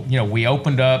restaurants. So we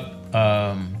opened up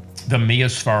the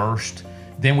Mia's first.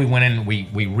 Then we went in.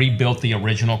 We rebuilt the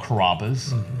original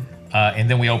Carrabba's, and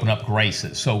then we opened up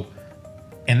Grace's. So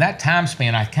in that time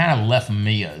span, I kind of left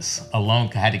Mia's alone.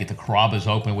 I had to get the Carrabba's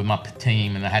open with my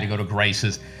team, and I had to go to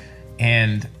Grace's.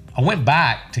 And I went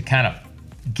back to kind of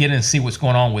get in and see what's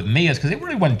going on with Mia's because it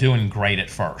really wasn't doing great at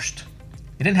first.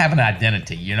 It didn't have an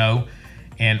identity,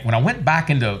 And when I went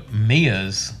back into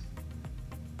Mia's,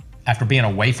 after being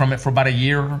away from it for about a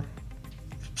year,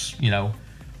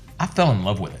 I fell in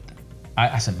love with it.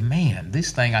 I said, man,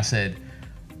 this thing,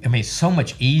 it's so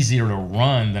much easier to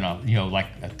run than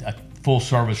a full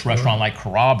service restaurant like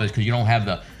Carrabba's because you don't have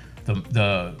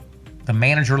the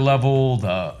manager level,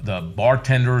 the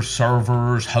bartenders,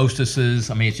 servers, hostesses.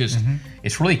 It's just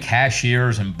it's really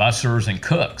cashiers and bussers and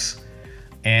cooks.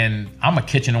 And I'm a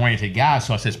kitchen oriented guy,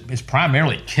 so I said it's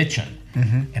primarily kitchen.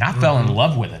 And I fell in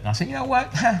love with it. And I said, you know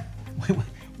what?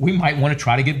 We might want to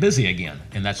try to get busy again.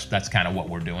 And that's kind of what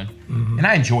we're doing. And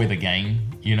I enjoy the game,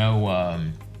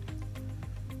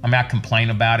 I complain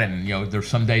about it, and there's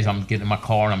some days I'm getting in my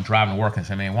car and I'm driving to work and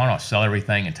say, man, why don't I sell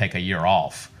everything and take a year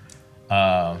off,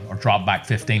 or drop back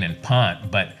 15 and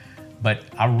punt? But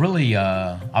I really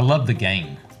I love the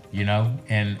game,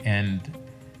 and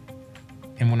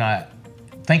when I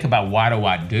think about why do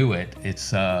I do it,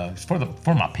 it's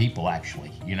for my people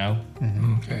actually,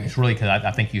 Okay. It's really because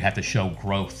I think you have to show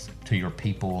growth to your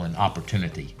people and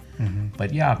opportunity.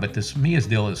 But this Mia's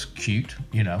deal is cute,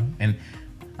 and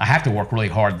I have to work really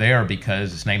hard there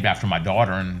because it's named after my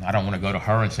daughter, and I don't want to go to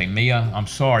her and say, Mia, I'm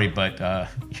sorry, but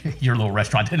your little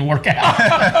restaurant didn't work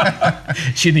out.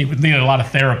 She needed a lot of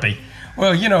therapy.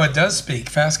 Well, it does speak.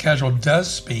 Fast casual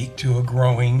does speak to a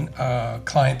growing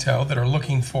clientele that are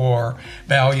looking for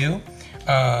value.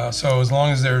 So as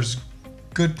long as there's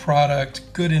good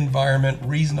product, good environment,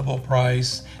 reasonable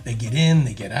price, they get in,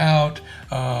 they get out.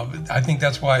 I think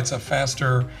that's why it's a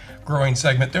faster growing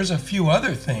segment. There's a few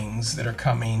other things that are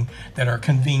coming that are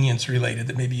convenience related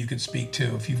that maybe you could speak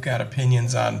to if you've got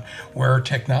opinions on where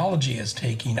technology is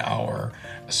taking our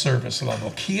service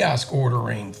level. Kiosk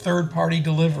ordering, third-party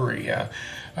delivery,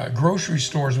 grocery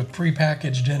stores with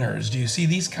prepackaged dinners. Do you see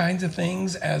these kinds of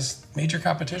things as major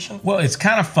competition? Well, it's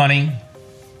kind of funny,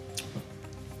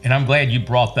 and I'm glad you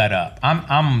brought that up.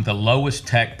 I'm the lowest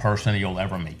tech person you'll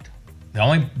ever meet. The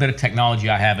only bit of technology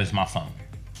I have is my phone.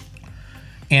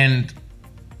 And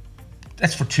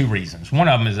that's for 2 reasons. One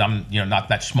of them is I'm not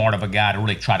that smart of a guy to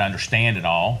really try to understand it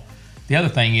all. The other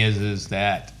thing is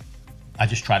that I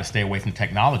just try to stay away from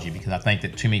technology because I think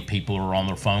that too many people are on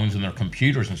their phones and their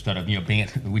computers instead of being.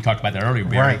 We talked about that earlier,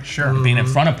 Barry, right? Sure. Being in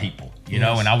front of people, and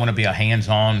I want to be a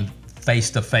hands-on,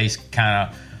 face-to-face kind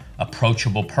of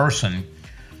approachable person.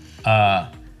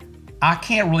 I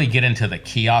can't really get into the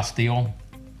kiosk deal.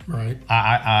 Right.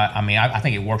 I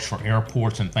think it works for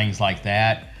airports and things like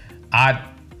that. I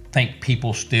think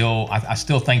people I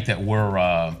still think that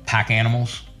we're pack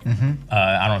animals. I don't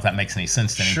know if that makes any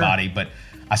sense to anybody, but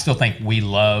I still think we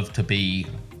love to be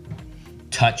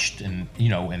touched and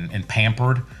and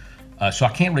pampered. So I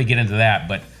can't really get into that,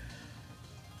 but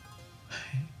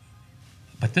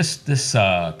this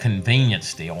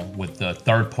convenience deal with the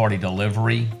third-party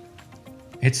delivery.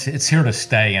 It's here to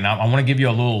stay, and I want to give you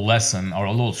a little lesson or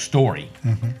a little story.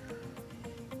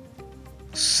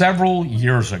 Several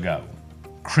years ago,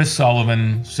 Chris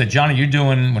Sullivan said, Johnny,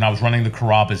 when I was running the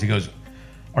Carrabba's, he goes,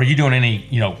 are you doing any,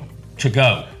 to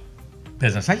go?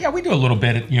 business. I said, yeah, we do a little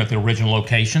bit at, at the original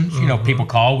locations. People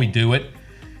call, we do it.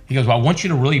 He goes, well, I want you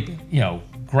to really,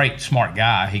 great, smart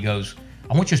guy. He goes,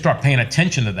 I want you to start paying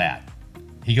attention to that.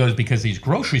 He goes, because these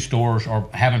grocery stores are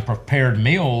having prepared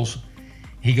meals.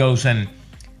 He goes, and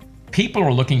people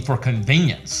are looking for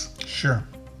convenience. Sure.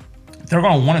 They're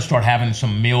going to want to start having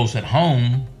some meals at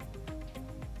home,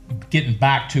 getting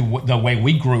back to the way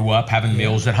we grew up, having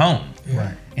meals at home.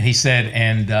 Right. And he said,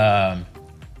 and they're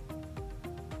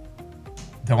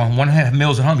going to want to have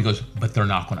meals at home. He goes, but they're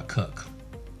not going to cook.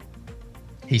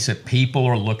 He said, people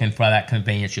are looking for that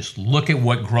convenience. Just look at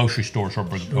what grocery stores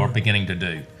are beginning to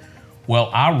do.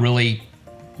 Well, I really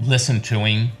listened to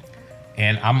him,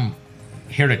 and I'm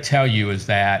here to tell you is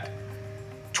that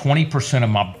 20% of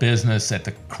my business at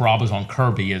the Carrabba's on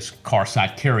Kirby is car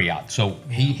side carryout. So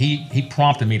he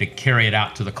prompted me to carry it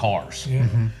out to the cars. Yeah.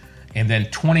 Mm-hmm. And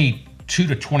then 22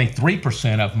 to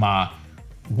 23% of my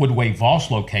Woodway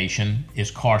Voss location is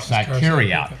car side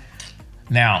carryout.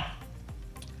 Now,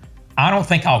 I don't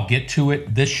think I'll get to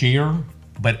it this year,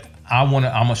 but I'm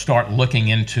gonna start looking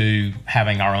into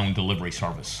having our own delivery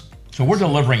service. So we're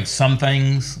delivering some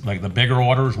things, like the bigger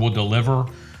orders we'll deliver.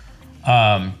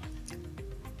 And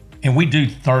we do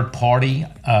third party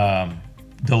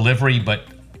delivery, but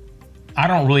I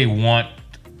don't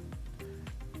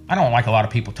like a lot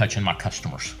of people touching my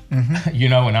customers, mm-hmm.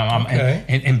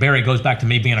 and Barry goes back to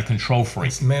me being a control freak.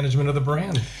 It's management of the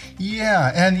brand.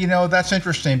 Yeah, and that's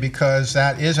interesting because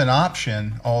that is an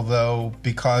option, although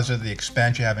because of the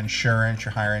expense, you have insurance,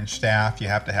 you're hiring staff, you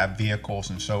have to have vehicles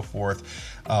and so forth.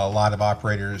 A lot of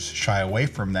operators shy away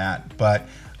from that, but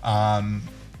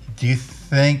do you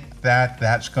think that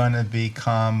that's going to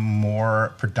become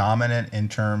more predominant in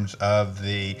terms of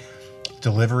the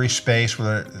delivery space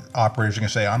where operators are going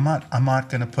to say, I'm not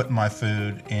going to put my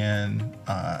food in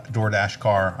a DoorDash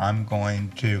car. I'm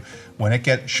going to, when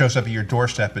it shows up at your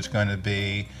doorstep, it's going to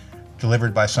be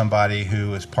delivered by somebody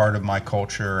who is part of my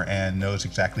culture and knows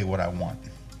exactly what I want.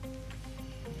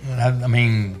 I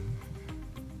mean,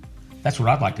 that's what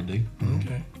I'd like to do.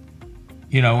 Okay.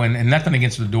 And nothing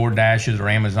against the DoorDashes or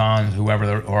Amazons,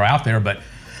 whoever are out there, but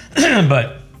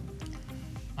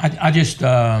I just,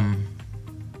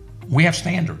 we have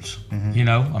standards,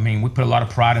 mm-hmm. I mean, we put a lot of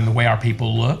pride in the way our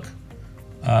people look.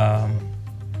 I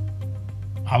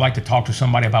like to talk to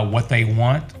somebody about what they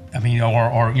want. I mean,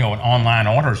 or an online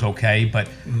order is okay, but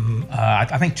mm-hmm.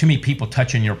 I think too many people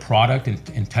touching your product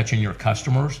and touching your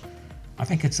customers. I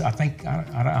haven't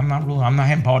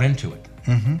bought into it.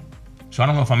 Mm-hmm. So I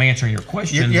don't know if I'm answering your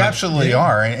question. You absolutely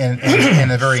are, and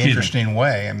in a very interesting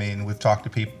way. I mean, we've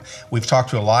talked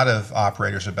to a lot of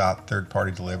operators about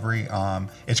third-party delivery.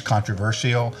 It's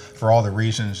controversial for all the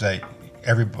reasons that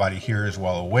everybody here is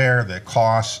well aware. The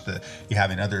cost, you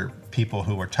having other people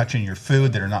who are touching your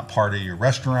food that are not part of your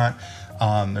restaurant.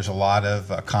 There's a lot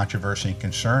of controversy and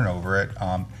concern over it.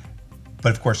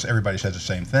 But of course, everybody says the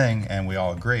same thing, and we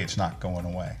all agree it's not going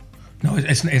away. No,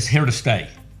 it's here to stay.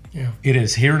 Yeah. It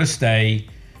is here to stay.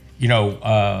 People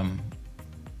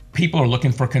are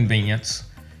looking for convenience.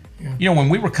 Yeah. When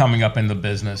we were coming up in the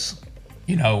business,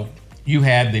 you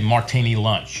had the martini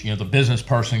lunch, the business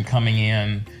person coming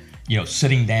in,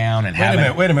 sitting down and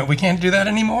having... Wait a minute. We can't do that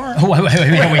anymore? Wait, we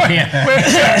can't.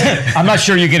 I'm not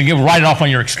sure you're going to write it off on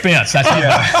your expense. That's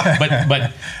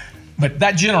but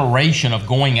that generation of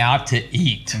going out to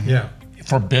eat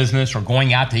for business or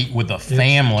going out to eat with the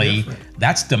family,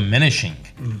 that's diminishing.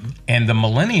 Mm-hmm. And the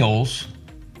millennials,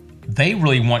 they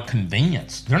really want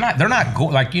convenience. They're not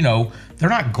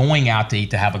going out to eat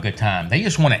to have a good time. They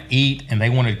just want to eat and they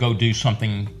want to go do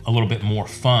something a little bit more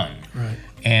fun. Right.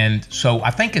 And so I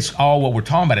think it's all what we're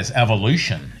talking about is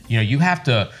evolution. You have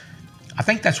to, I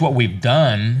think that's what we've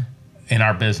done in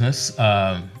our business,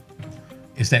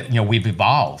 is that, we've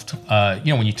evolved.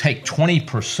 When you take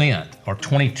 20% or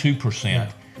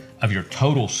 22% of your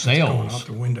total sales. It's going out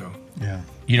the window. Yeah.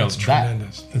 That's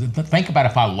tremendous. Think about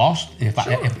if I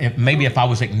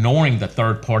was ignoring the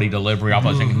third party delivery, if I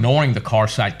was ignoring the car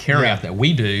side carryout that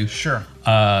we do,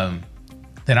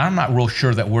 then I'm not real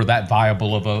sure that we're that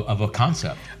viable of a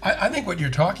concept. I think what you're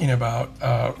talking about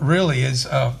really is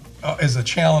a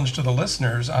challenge to the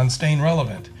listeners on staying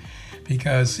relevant.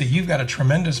 Because you've got a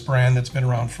tremendous brand that's been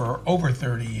around for over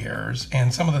 30 years,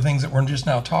 and some of the things that we're just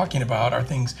now talking about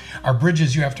are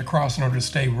bridges you have to cross in order to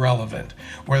stay relevant.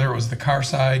 Whether it was the car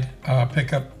side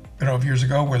pickup, of years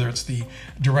ago, whether it's the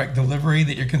direct delivery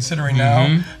that you're considering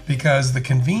now, because the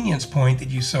convenience point that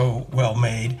you so well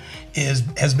made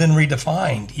has been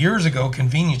redefined. Years ago,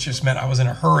 convenience just meant I was in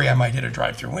a hurry, I might hit a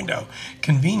drive-through window.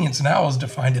 Convenience now is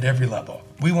defined at every level.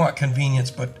 We want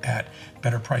convenience, but at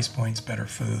better price points, better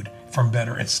food, from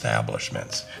better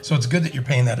establishments. So it's good that you're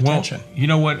paying that attention. Well, you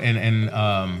know what,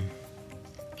 and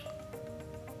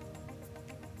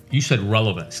you said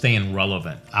relevant, staying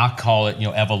relevant. I call it,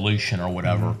 evolution or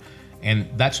whatever. Mm-hmm. And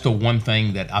that's the one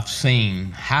thing that I've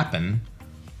seen happen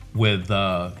with,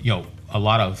 a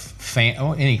lot of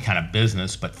any kind of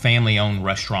business, but family-owned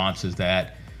restaurants, is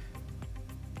that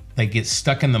they get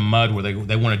stuck in the mud where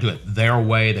they want to do it their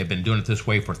way. They've been doing it this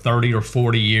way for 30 or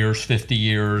 40 years, 50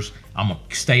 years. I'm going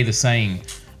to stay the same.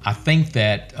 I think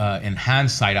that in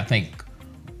hindsight,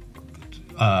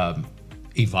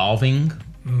 evolving.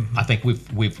 Mm-hmm. I think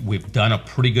we've done a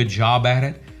pretty good job at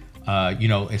it.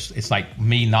 It's like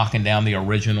me knocking down the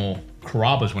original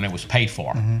Carrabba's when it was paid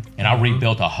for, mm-hmm. and I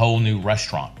rebuilt a whole new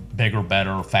restaurant, bigger,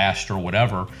 better, faster,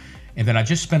 whatever. And then I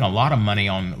just spent a lot of money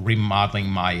on remodeling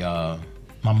my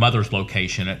mother's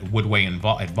location at Woodway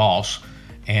at Voss,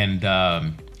 and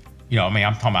I'm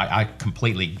talking about I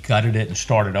completely gutted it and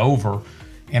started over.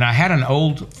 And I had an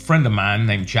old friend of mine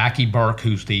named Jackie Burke,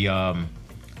 who's the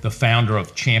founder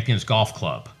of Champions Golf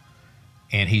Club,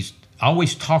 and he's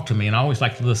always talked to me, and I always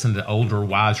like to listen to older,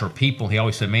 wiser people. He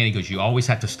always said, man, he goes, you always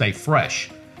have to stay fresh.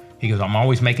 He goes, I'm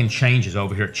always making changes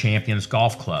over here at Champions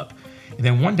Golf Club. And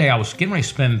then one day I was getting ready to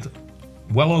spend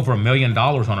well over $1 million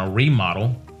on a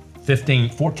remodel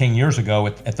 14 years ago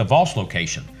at the Voss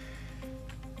location.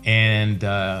 And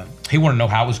he wanted to know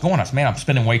how it was going. I said, man, I'm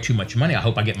spending way too much money. I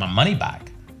hope I get my money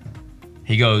back.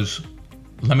 He goes,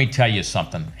 let me tell you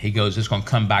something. He goes, it's going to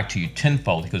come back to you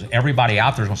tenfold. He goes, everybody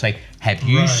out there is going to say, have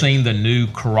you seen the new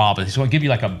Carrabba's? He's going to give you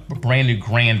like a brand new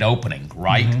grand opening,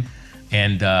 right?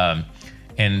 Mm-hmm.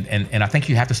 And I think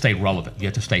you have to stay relevant. You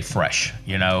have to stay fresh,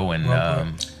 and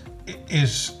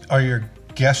are your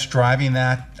guests driving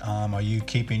that? Are you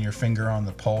keeping your finger on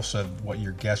the pulse of what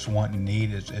your guests want and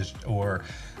need, or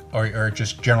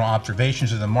just general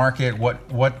observations of the market?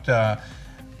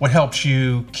 What helps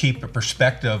you keep a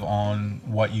perspective on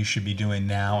what you should be doing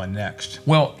now and next?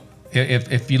 Well,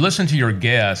 if you listen to your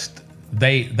guest,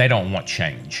 they don't want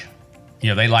change.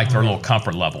 They like their little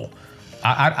comfort level.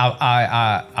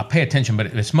 I pay attention, but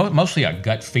it's mostly a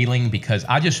gut feeling, because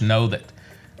I just know that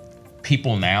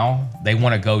people now, they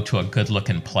want to go to a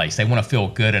good-looking place. They want to feel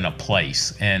good in a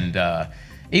place. And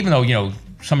even though,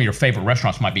 some of your favorite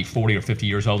restaurants might be 40 or 50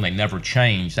 years old and they never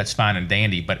change, that's fine and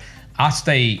dandy. But I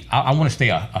want to stay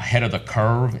ahead of the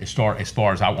curve as far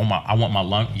as I want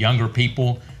my younger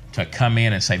people to come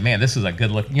in and say, man, this is a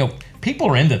good look. People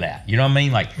are into that. You know what I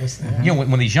mean? Like,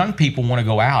 when these young people want to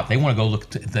go out, they want to go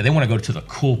they want to go to the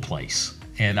cool place.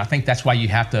 And I think that's why you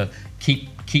have to keep.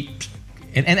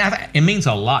 And it means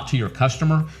a lot to your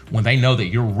customer when they know that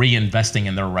you're reinvesting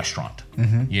in their restaurant.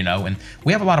 Mm-hmm. And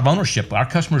we have a lot of ownership. Our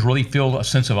customers really feel a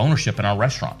sense of ownership in our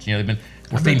restaurants. We're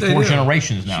feeding 4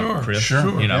 generations now, Chris.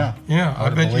 Sure. Yeah, I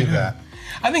bet you do. That.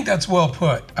 I think that's well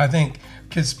put. I think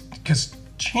because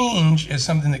change is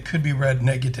something that could be read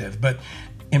negative, but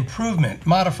improvement,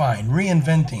 modifying,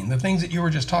 reinventing, the things that you were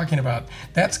just talking about,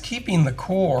 that's keeping the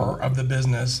core of the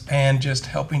business and just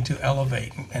helping to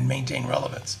elevate and maintain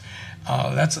relevance.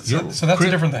 That's Chris,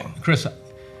 a different thing. Chris,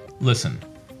 listen,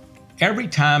 every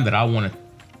time that I want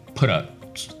to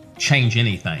change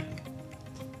anything,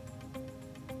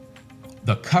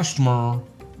 the customer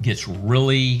gets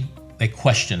they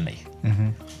question me. Mm-hmm.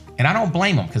 And I don't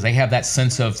blame them, because they have that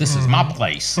sense of, this is my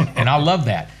place, and I love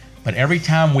that. But every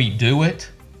time we do it,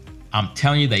 I'm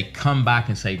telling you, they come back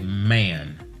and say,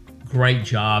 man, great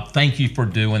job. Thank you for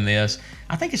doing this.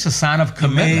 I think it's a sign of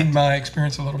commitment. It made my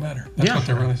experience a little better. That's what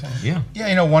they're really saying.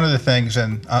 Yeah. One of the things,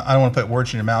 and I don't want to put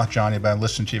words in your mouth, Johnny, but I'm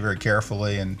listening to you very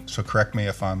carefully, and so correct me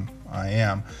if I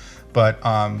am. But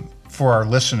for our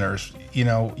listeners,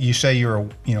 you say you're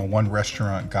a one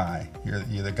restaurant guy.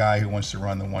 You're the guy who wants to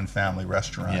run the one family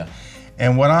restaurant. Yeah.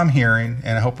 And what I'm hearing,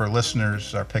 and I hope our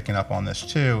listeners are picking up on this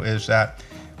too, is that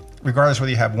regardless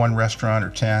whether you have one restaurant or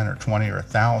 10 or 20 or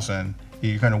 1,000,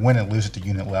 you're going to win and lose at the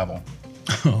unit level.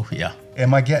 Oh yeah.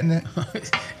 Am I getting it?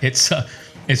 It's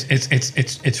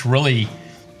really.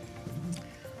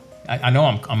 I know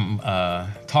I'm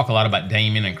talk a lot about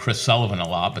Damien and Chris Sullivan a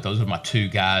lot, but those are my two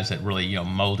guys that really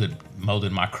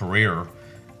molded my career.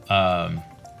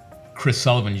 Chris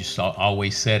Sullivan just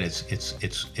always said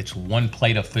it's one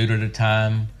plate of food at a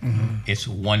time. Mm-hmm. It's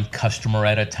one customer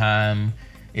at a time.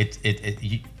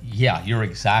 You're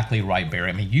exactly right, Barry.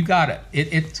 I mean, you got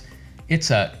it.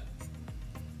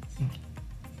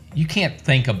 You can't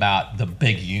think about the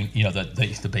big unit,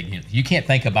 the big unit. You can't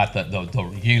think about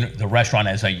the unit, the restaurant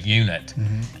as a unit.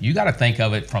 Mm-hmm. You got to think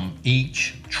of it from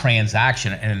each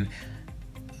transaction. And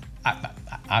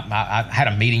I had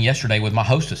a meeting yesterday with my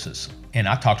hostesses, and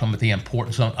I talked to them about the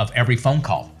importance of every phone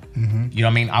call. You know what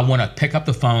I mean? I want to pick up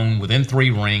the phone within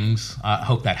 3 rings. I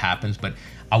hope that happens, but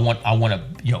I want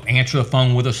to answer the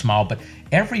phone with a smile. But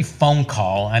every phone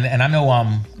call, and I know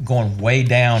I'm going way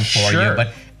down for you,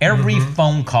 but every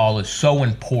phone call is so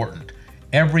important.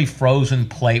 Every frozen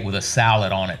plate with a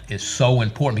salad on it is so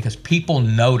important because people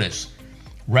notice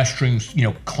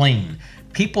restrooms, clean.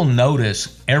 People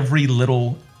notice every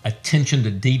little attention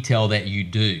to detail that you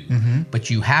do, but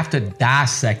you have to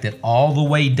dissect it all the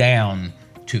way down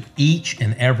to each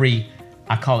and every,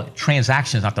 I call it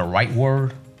transaction is not the right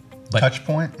word, but touch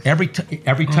point. Every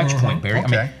touch point, Barry.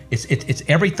 Okay. I mean, it's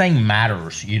everything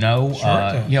matters. We talked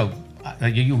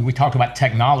about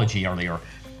technology earlier.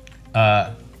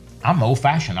 I'm old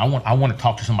fashioned. I want to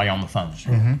talk to somebody on the phone.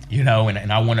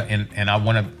 And I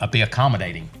want to be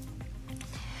accommodating.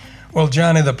 Well,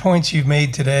 Johnny, the points you've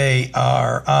made today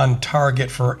are on target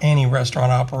for any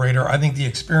restaurant operator. I think the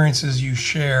experiences you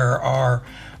share are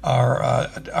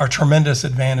tremendous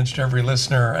advantage to every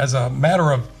listener. As a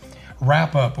matter of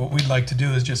wrap up, what we'd like to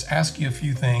do is just ask you a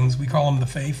few things. We call them the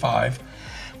Fave 5.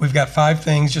 We've got 5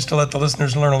 things just to let the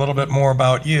listeners learn a little bit more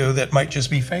about you that might just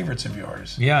be favorites of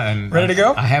yours. Yeah, and ready to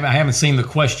go? I haven't seen the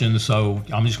questions, so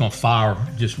I'm just going to fire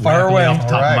away off the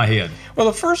top of my head. Well,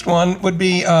 the first one would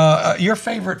be your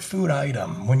favorite food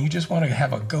item. When you just want to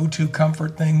have a go-to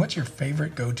comfort thing, what's your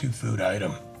favorite go-to food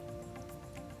item?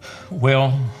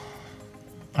 Well,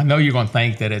 I know you're going to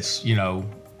think that it's a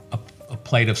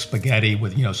plate of spaghetti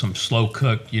with some slow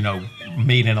cooked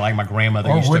meat in it, like my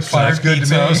grandmother used to cook. Sounds good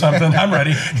to me. Or something. I'm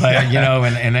ready. But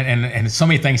and so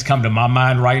many things come to my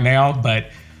mind right now.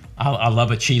 But I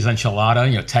love a cheese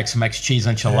enchilada, Tex-Mex cheese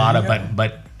enchilada.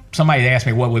 But somebody asked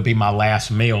me what would be my last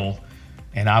meal,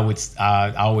 and I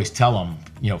always tell them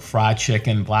fried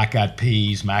chicken, black-eyed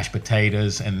peas, mashed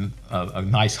potatoes, and a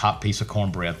nice hot piece of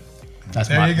cornbread.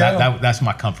 That's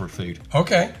my comfort food.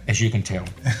 Okay. As you can tell.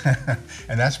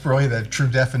 And that's really the true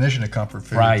definition of comfort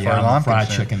food. Fried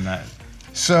chicken.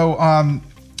 So,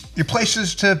 your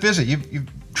places to visit. You've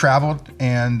traveled,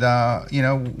 and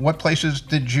what places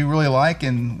did you really like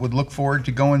and would look forward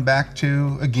to going back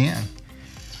to again?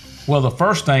 Well, the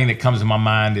first thing that comes to my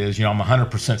mind is I'm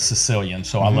 100% Sicilian,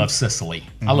 so I love Sicily.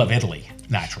 I love Italy,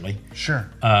 naturally. Sure.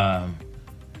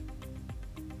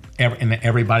 And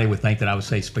everybody would think that I would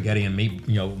say spaghetti and meat,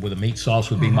 with a meat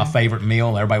sauce would be my favorite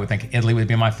meal. Everybody would think Italy would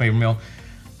be my favorite meal.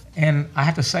 And I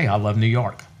have to say, I love New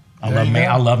York. I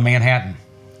love Manhattan.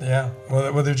 Yeah.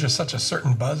 Well, there's just such a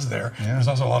certain buzz there. Yeah. There's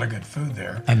also a lot of good food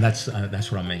there. And that's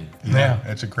what I mean. Yeah.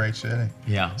 It's a great city.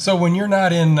 Yeah. So when you're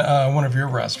not in one of your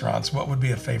restaurants, what would be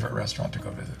a favorite restaurant to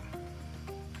go visit?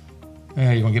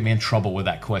 Yeah, you're going to get me in trouble with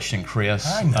that question, Chris.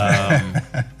 I know.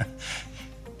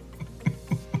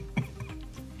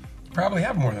 Probably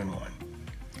have more than one.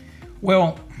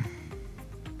 Well,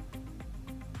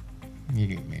 you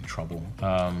get me in trouble.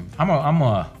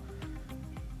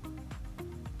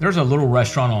 There's a little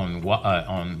restaurant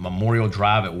on Memorial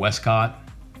Drive at Westcott,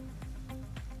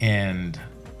 and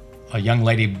a young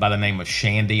lady by the name of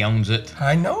Shandy owns it.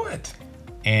 I know it.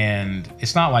 And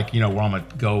it's not like where I'm gonna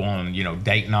go on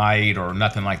date night or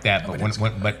nothing like that.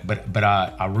 But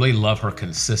I really love her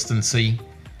consistency.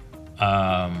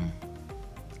 Well,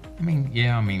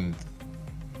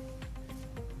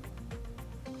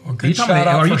 good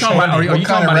are you talking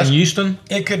about in Houston?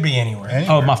 It could be anywhere.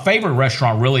 Oh, my favorite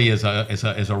restaurant really is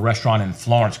a restaurant in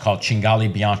Florence called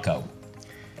Cingali Bianco,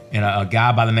 and a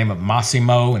guy by the name of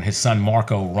Massimo and his son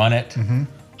Marco run it.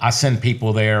 I send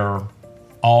people there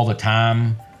all the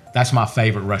time. That's my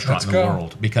favorite restaurant in the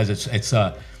world because it's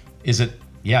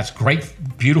great,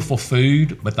 beautiful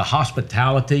food, but the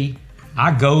hospitality.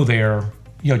 I go there.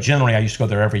 Generally I used to go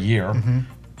there every year.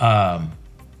 I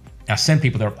send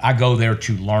people there. I go there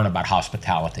to learn about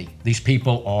hospitality. These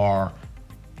people are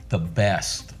the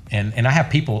best. And I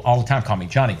have people all the time call me,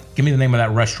 Johnny, give me the name of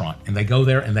that restaurant. And they go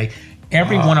there and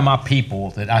every one of my people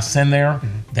that I send there,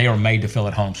 they are made to feel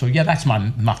at home. So yeah, that's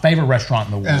my favorite restaurant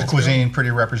in the world. And is the cuisine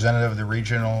pretty representative of the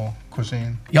regional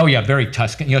cuisine? Oh yeah, very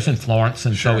Tuscan. It's in Florence,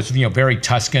 and so it's very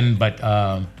Tuscan, but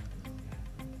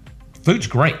food's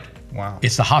great. Wow.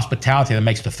 It's the hospitality that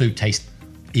makes the food taste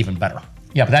even better.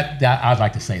 Yeah, but that I'd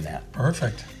like to say that.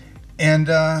 Perfect. And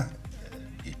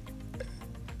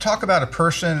talk about a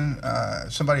person,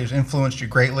 somebody who's influenced you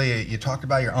greatly. You talked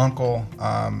about your uncle,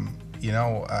 and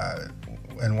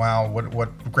wow,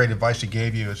 what great advice he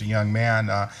gave you as a young man.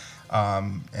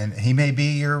 And he may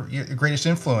be your greatest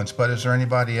influence, but is there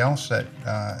anybody else that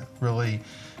really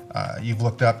you've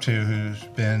looked up to who's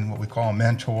been what we call a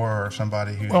mentor or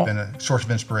somebody who's been a source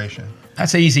of inspiration?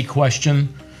 That's an easy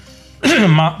question.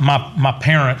 my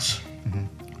parents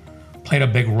played a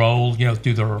big role,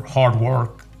 through their hard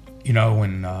work you know,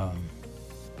 and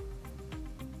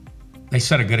they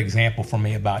set a good example for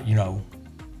me about, you know,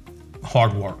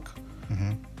 hard work.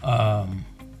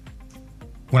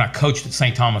 When I coached at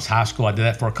St. Thomas High School, I did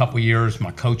that for a couple of years.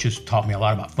 My coaches taught me a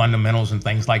lot about fundamentals and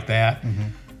things like that.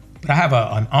 But I have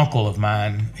an uncle of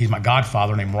mine, he's my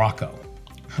godfather, named Rocco.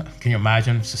 Can you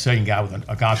imagine? Sicilian guy with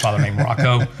a godfather named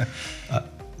Rocco.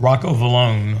 Rocco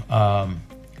Vallone.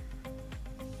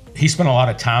 He spent a lot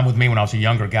of time with me when I was a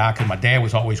younger guy because my dad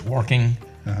was always working.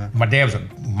 My dad's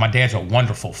a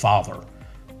wonderful father.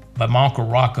 But my Uncle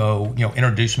Rocco, you know,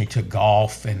 introduced me to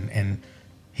golf, and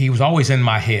he was always in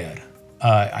my head.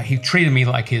 He treated me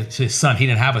like his son. He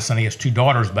didn't have a son, he has two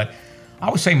daughters, but I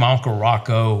would say my Uncle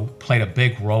Rocco played a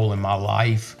big role in my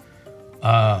life.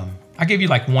 I'll give you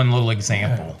like one little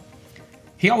example.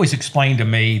 He always explained to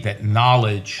me that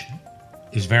knowledge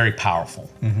is very powerful.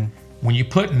 When you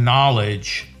put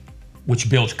knowledge, which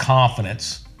builds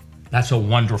confidence, that's a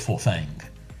wonderful thing.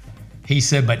 He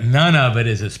said, but none of it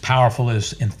is as powerful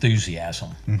as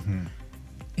enthusiasm.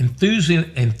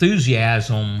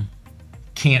 Enthusiasm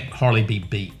can't hardly be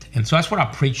beat. And so that's what I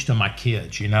preach to my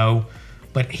kids, you know.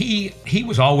 But he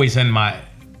was always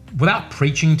without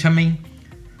preaching to me,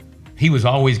 he was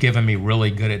always giving me really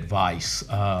good advice.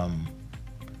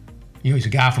 You know, he's a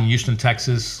guy from Houston,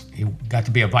 Texas. He got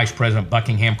to be a vice president of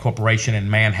Buckingham Corporation in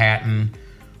Manhattan.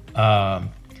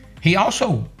 He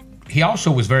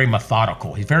also was very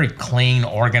methodical. He's very clean,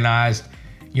 organized.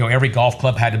 You know, every golf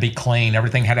club had to be clean.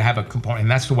 Everything had to have a component,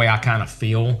 and that's the way I kind of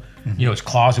feel. You know, his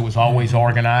closet was always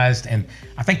organized, and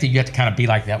I think that you have to kind of be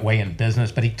like that way in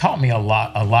business. But he taught me a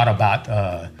lot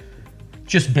about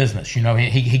just business. You know,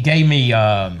 he gave me.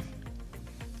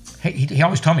 He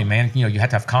always told me, man, you know, you have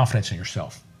to have confidence in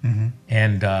yourself.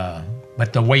 And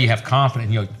but the way you have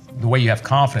confidence, you know, the way you have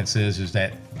confidence is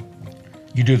that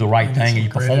you do the right thing and you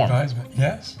perform. Advisement.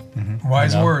 Yes.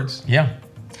 Wise words. Yeah.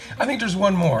 I think there's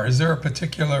one more. Is there a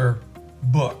particular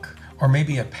book or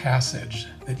maybe a passage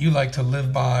that you like to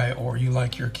live by or you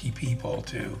like your key people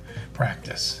to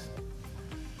practice?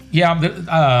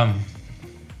 Yeah,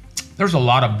 there's a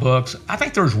lot of books. I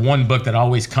think there's one book that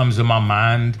always comes to my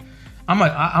mind.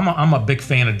 I'm a big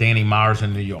fan of Danny Myers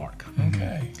in New York.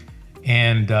 Okay.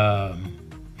 And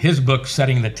his book,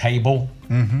 Setting the Table,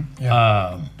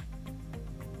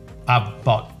 I've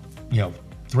bought, you know,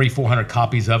 300-400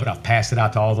 copies of it. I've passed it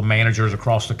out to all the managers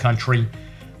across the country.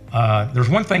 There's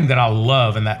one thing that I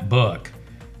love in that book,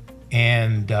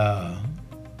 and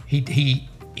he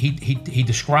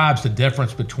describes the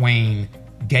difference between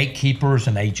gatekeepers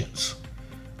and agents.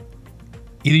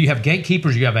 Either you have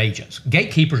gatekeepers or you have agents.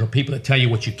 Gatekeepers are people that tell you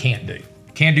what you can't do.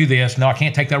 Can't do this. No, I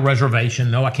can't take that reservation.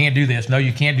 No, I can't do this. No,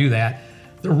 you can't do that.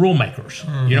 They're rule makers.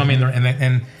 You know what I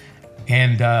mean?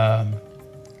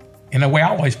 And the way I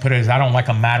always put it is I don't like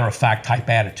a matter-of-fact type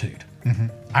attitude.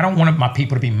 I don't want my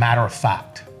people to be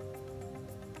matter-of-fact.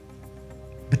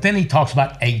 But then he talks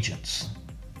about agents.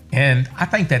 And I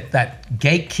think that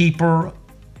gatekeeper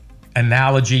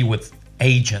analogy with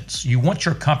agents, you want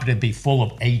your company to be full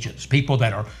of agents, people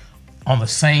that are on the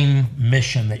same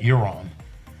mission that you're on.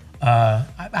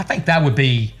 I think that would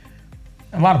be,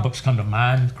 a lot of books come to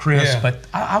mind, Chris, but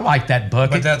I like that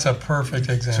book. But that's a perfect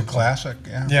example. It's a classic,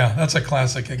 yeah. Yeah, that's a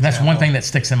classic example. That's one thing that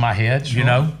sticks in my head, you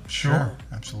know? Sure.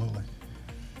 Absolutely.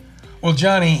 Well,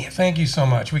 Johnny, thank you so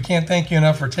much. We can't thank you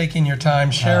enough for taking your time,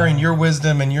 sharing your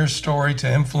wisdom and your story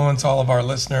to influence all of our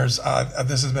listeners.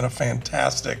 This has been a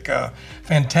fantastic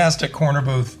corner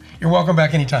booth. You're welcome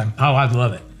back anytime. Oh, I'd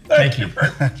love it. Thank you.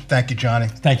 Thank you, Johnny.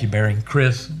 Thank you, Barry.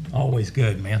 Chris, always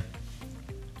good, man.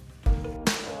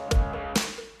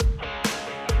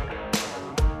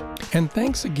 And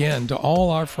thanks again to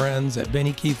all our friends at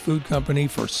Benny Keith Food Company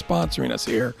for sponsoring us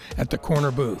here at the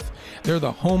Corner Booth. They're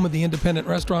the home of the independent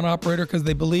restaurant operator because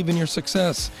they believe in your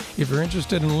success. If you're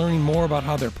interested in learning more about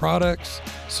how their products,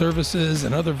 services,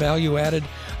 and other value-added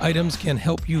items can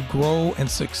help you grow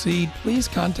and succeed, please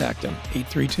contact them,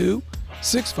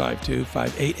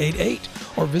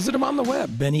 832-652-5888, or visit them on the web,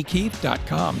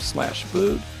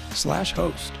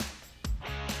 bennykeith.com/food/host.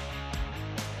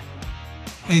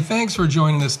 Hey, thanks for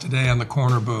joining us today on the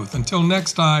Corner Booth. Until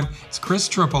next time, it's Chris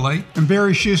Tripoli And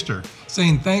Barry Schuster.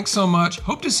 saying thanks so much.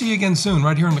 Hope to see you again soon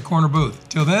right here in the Corner Booth.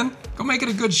 Till then, go make it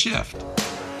a good shift.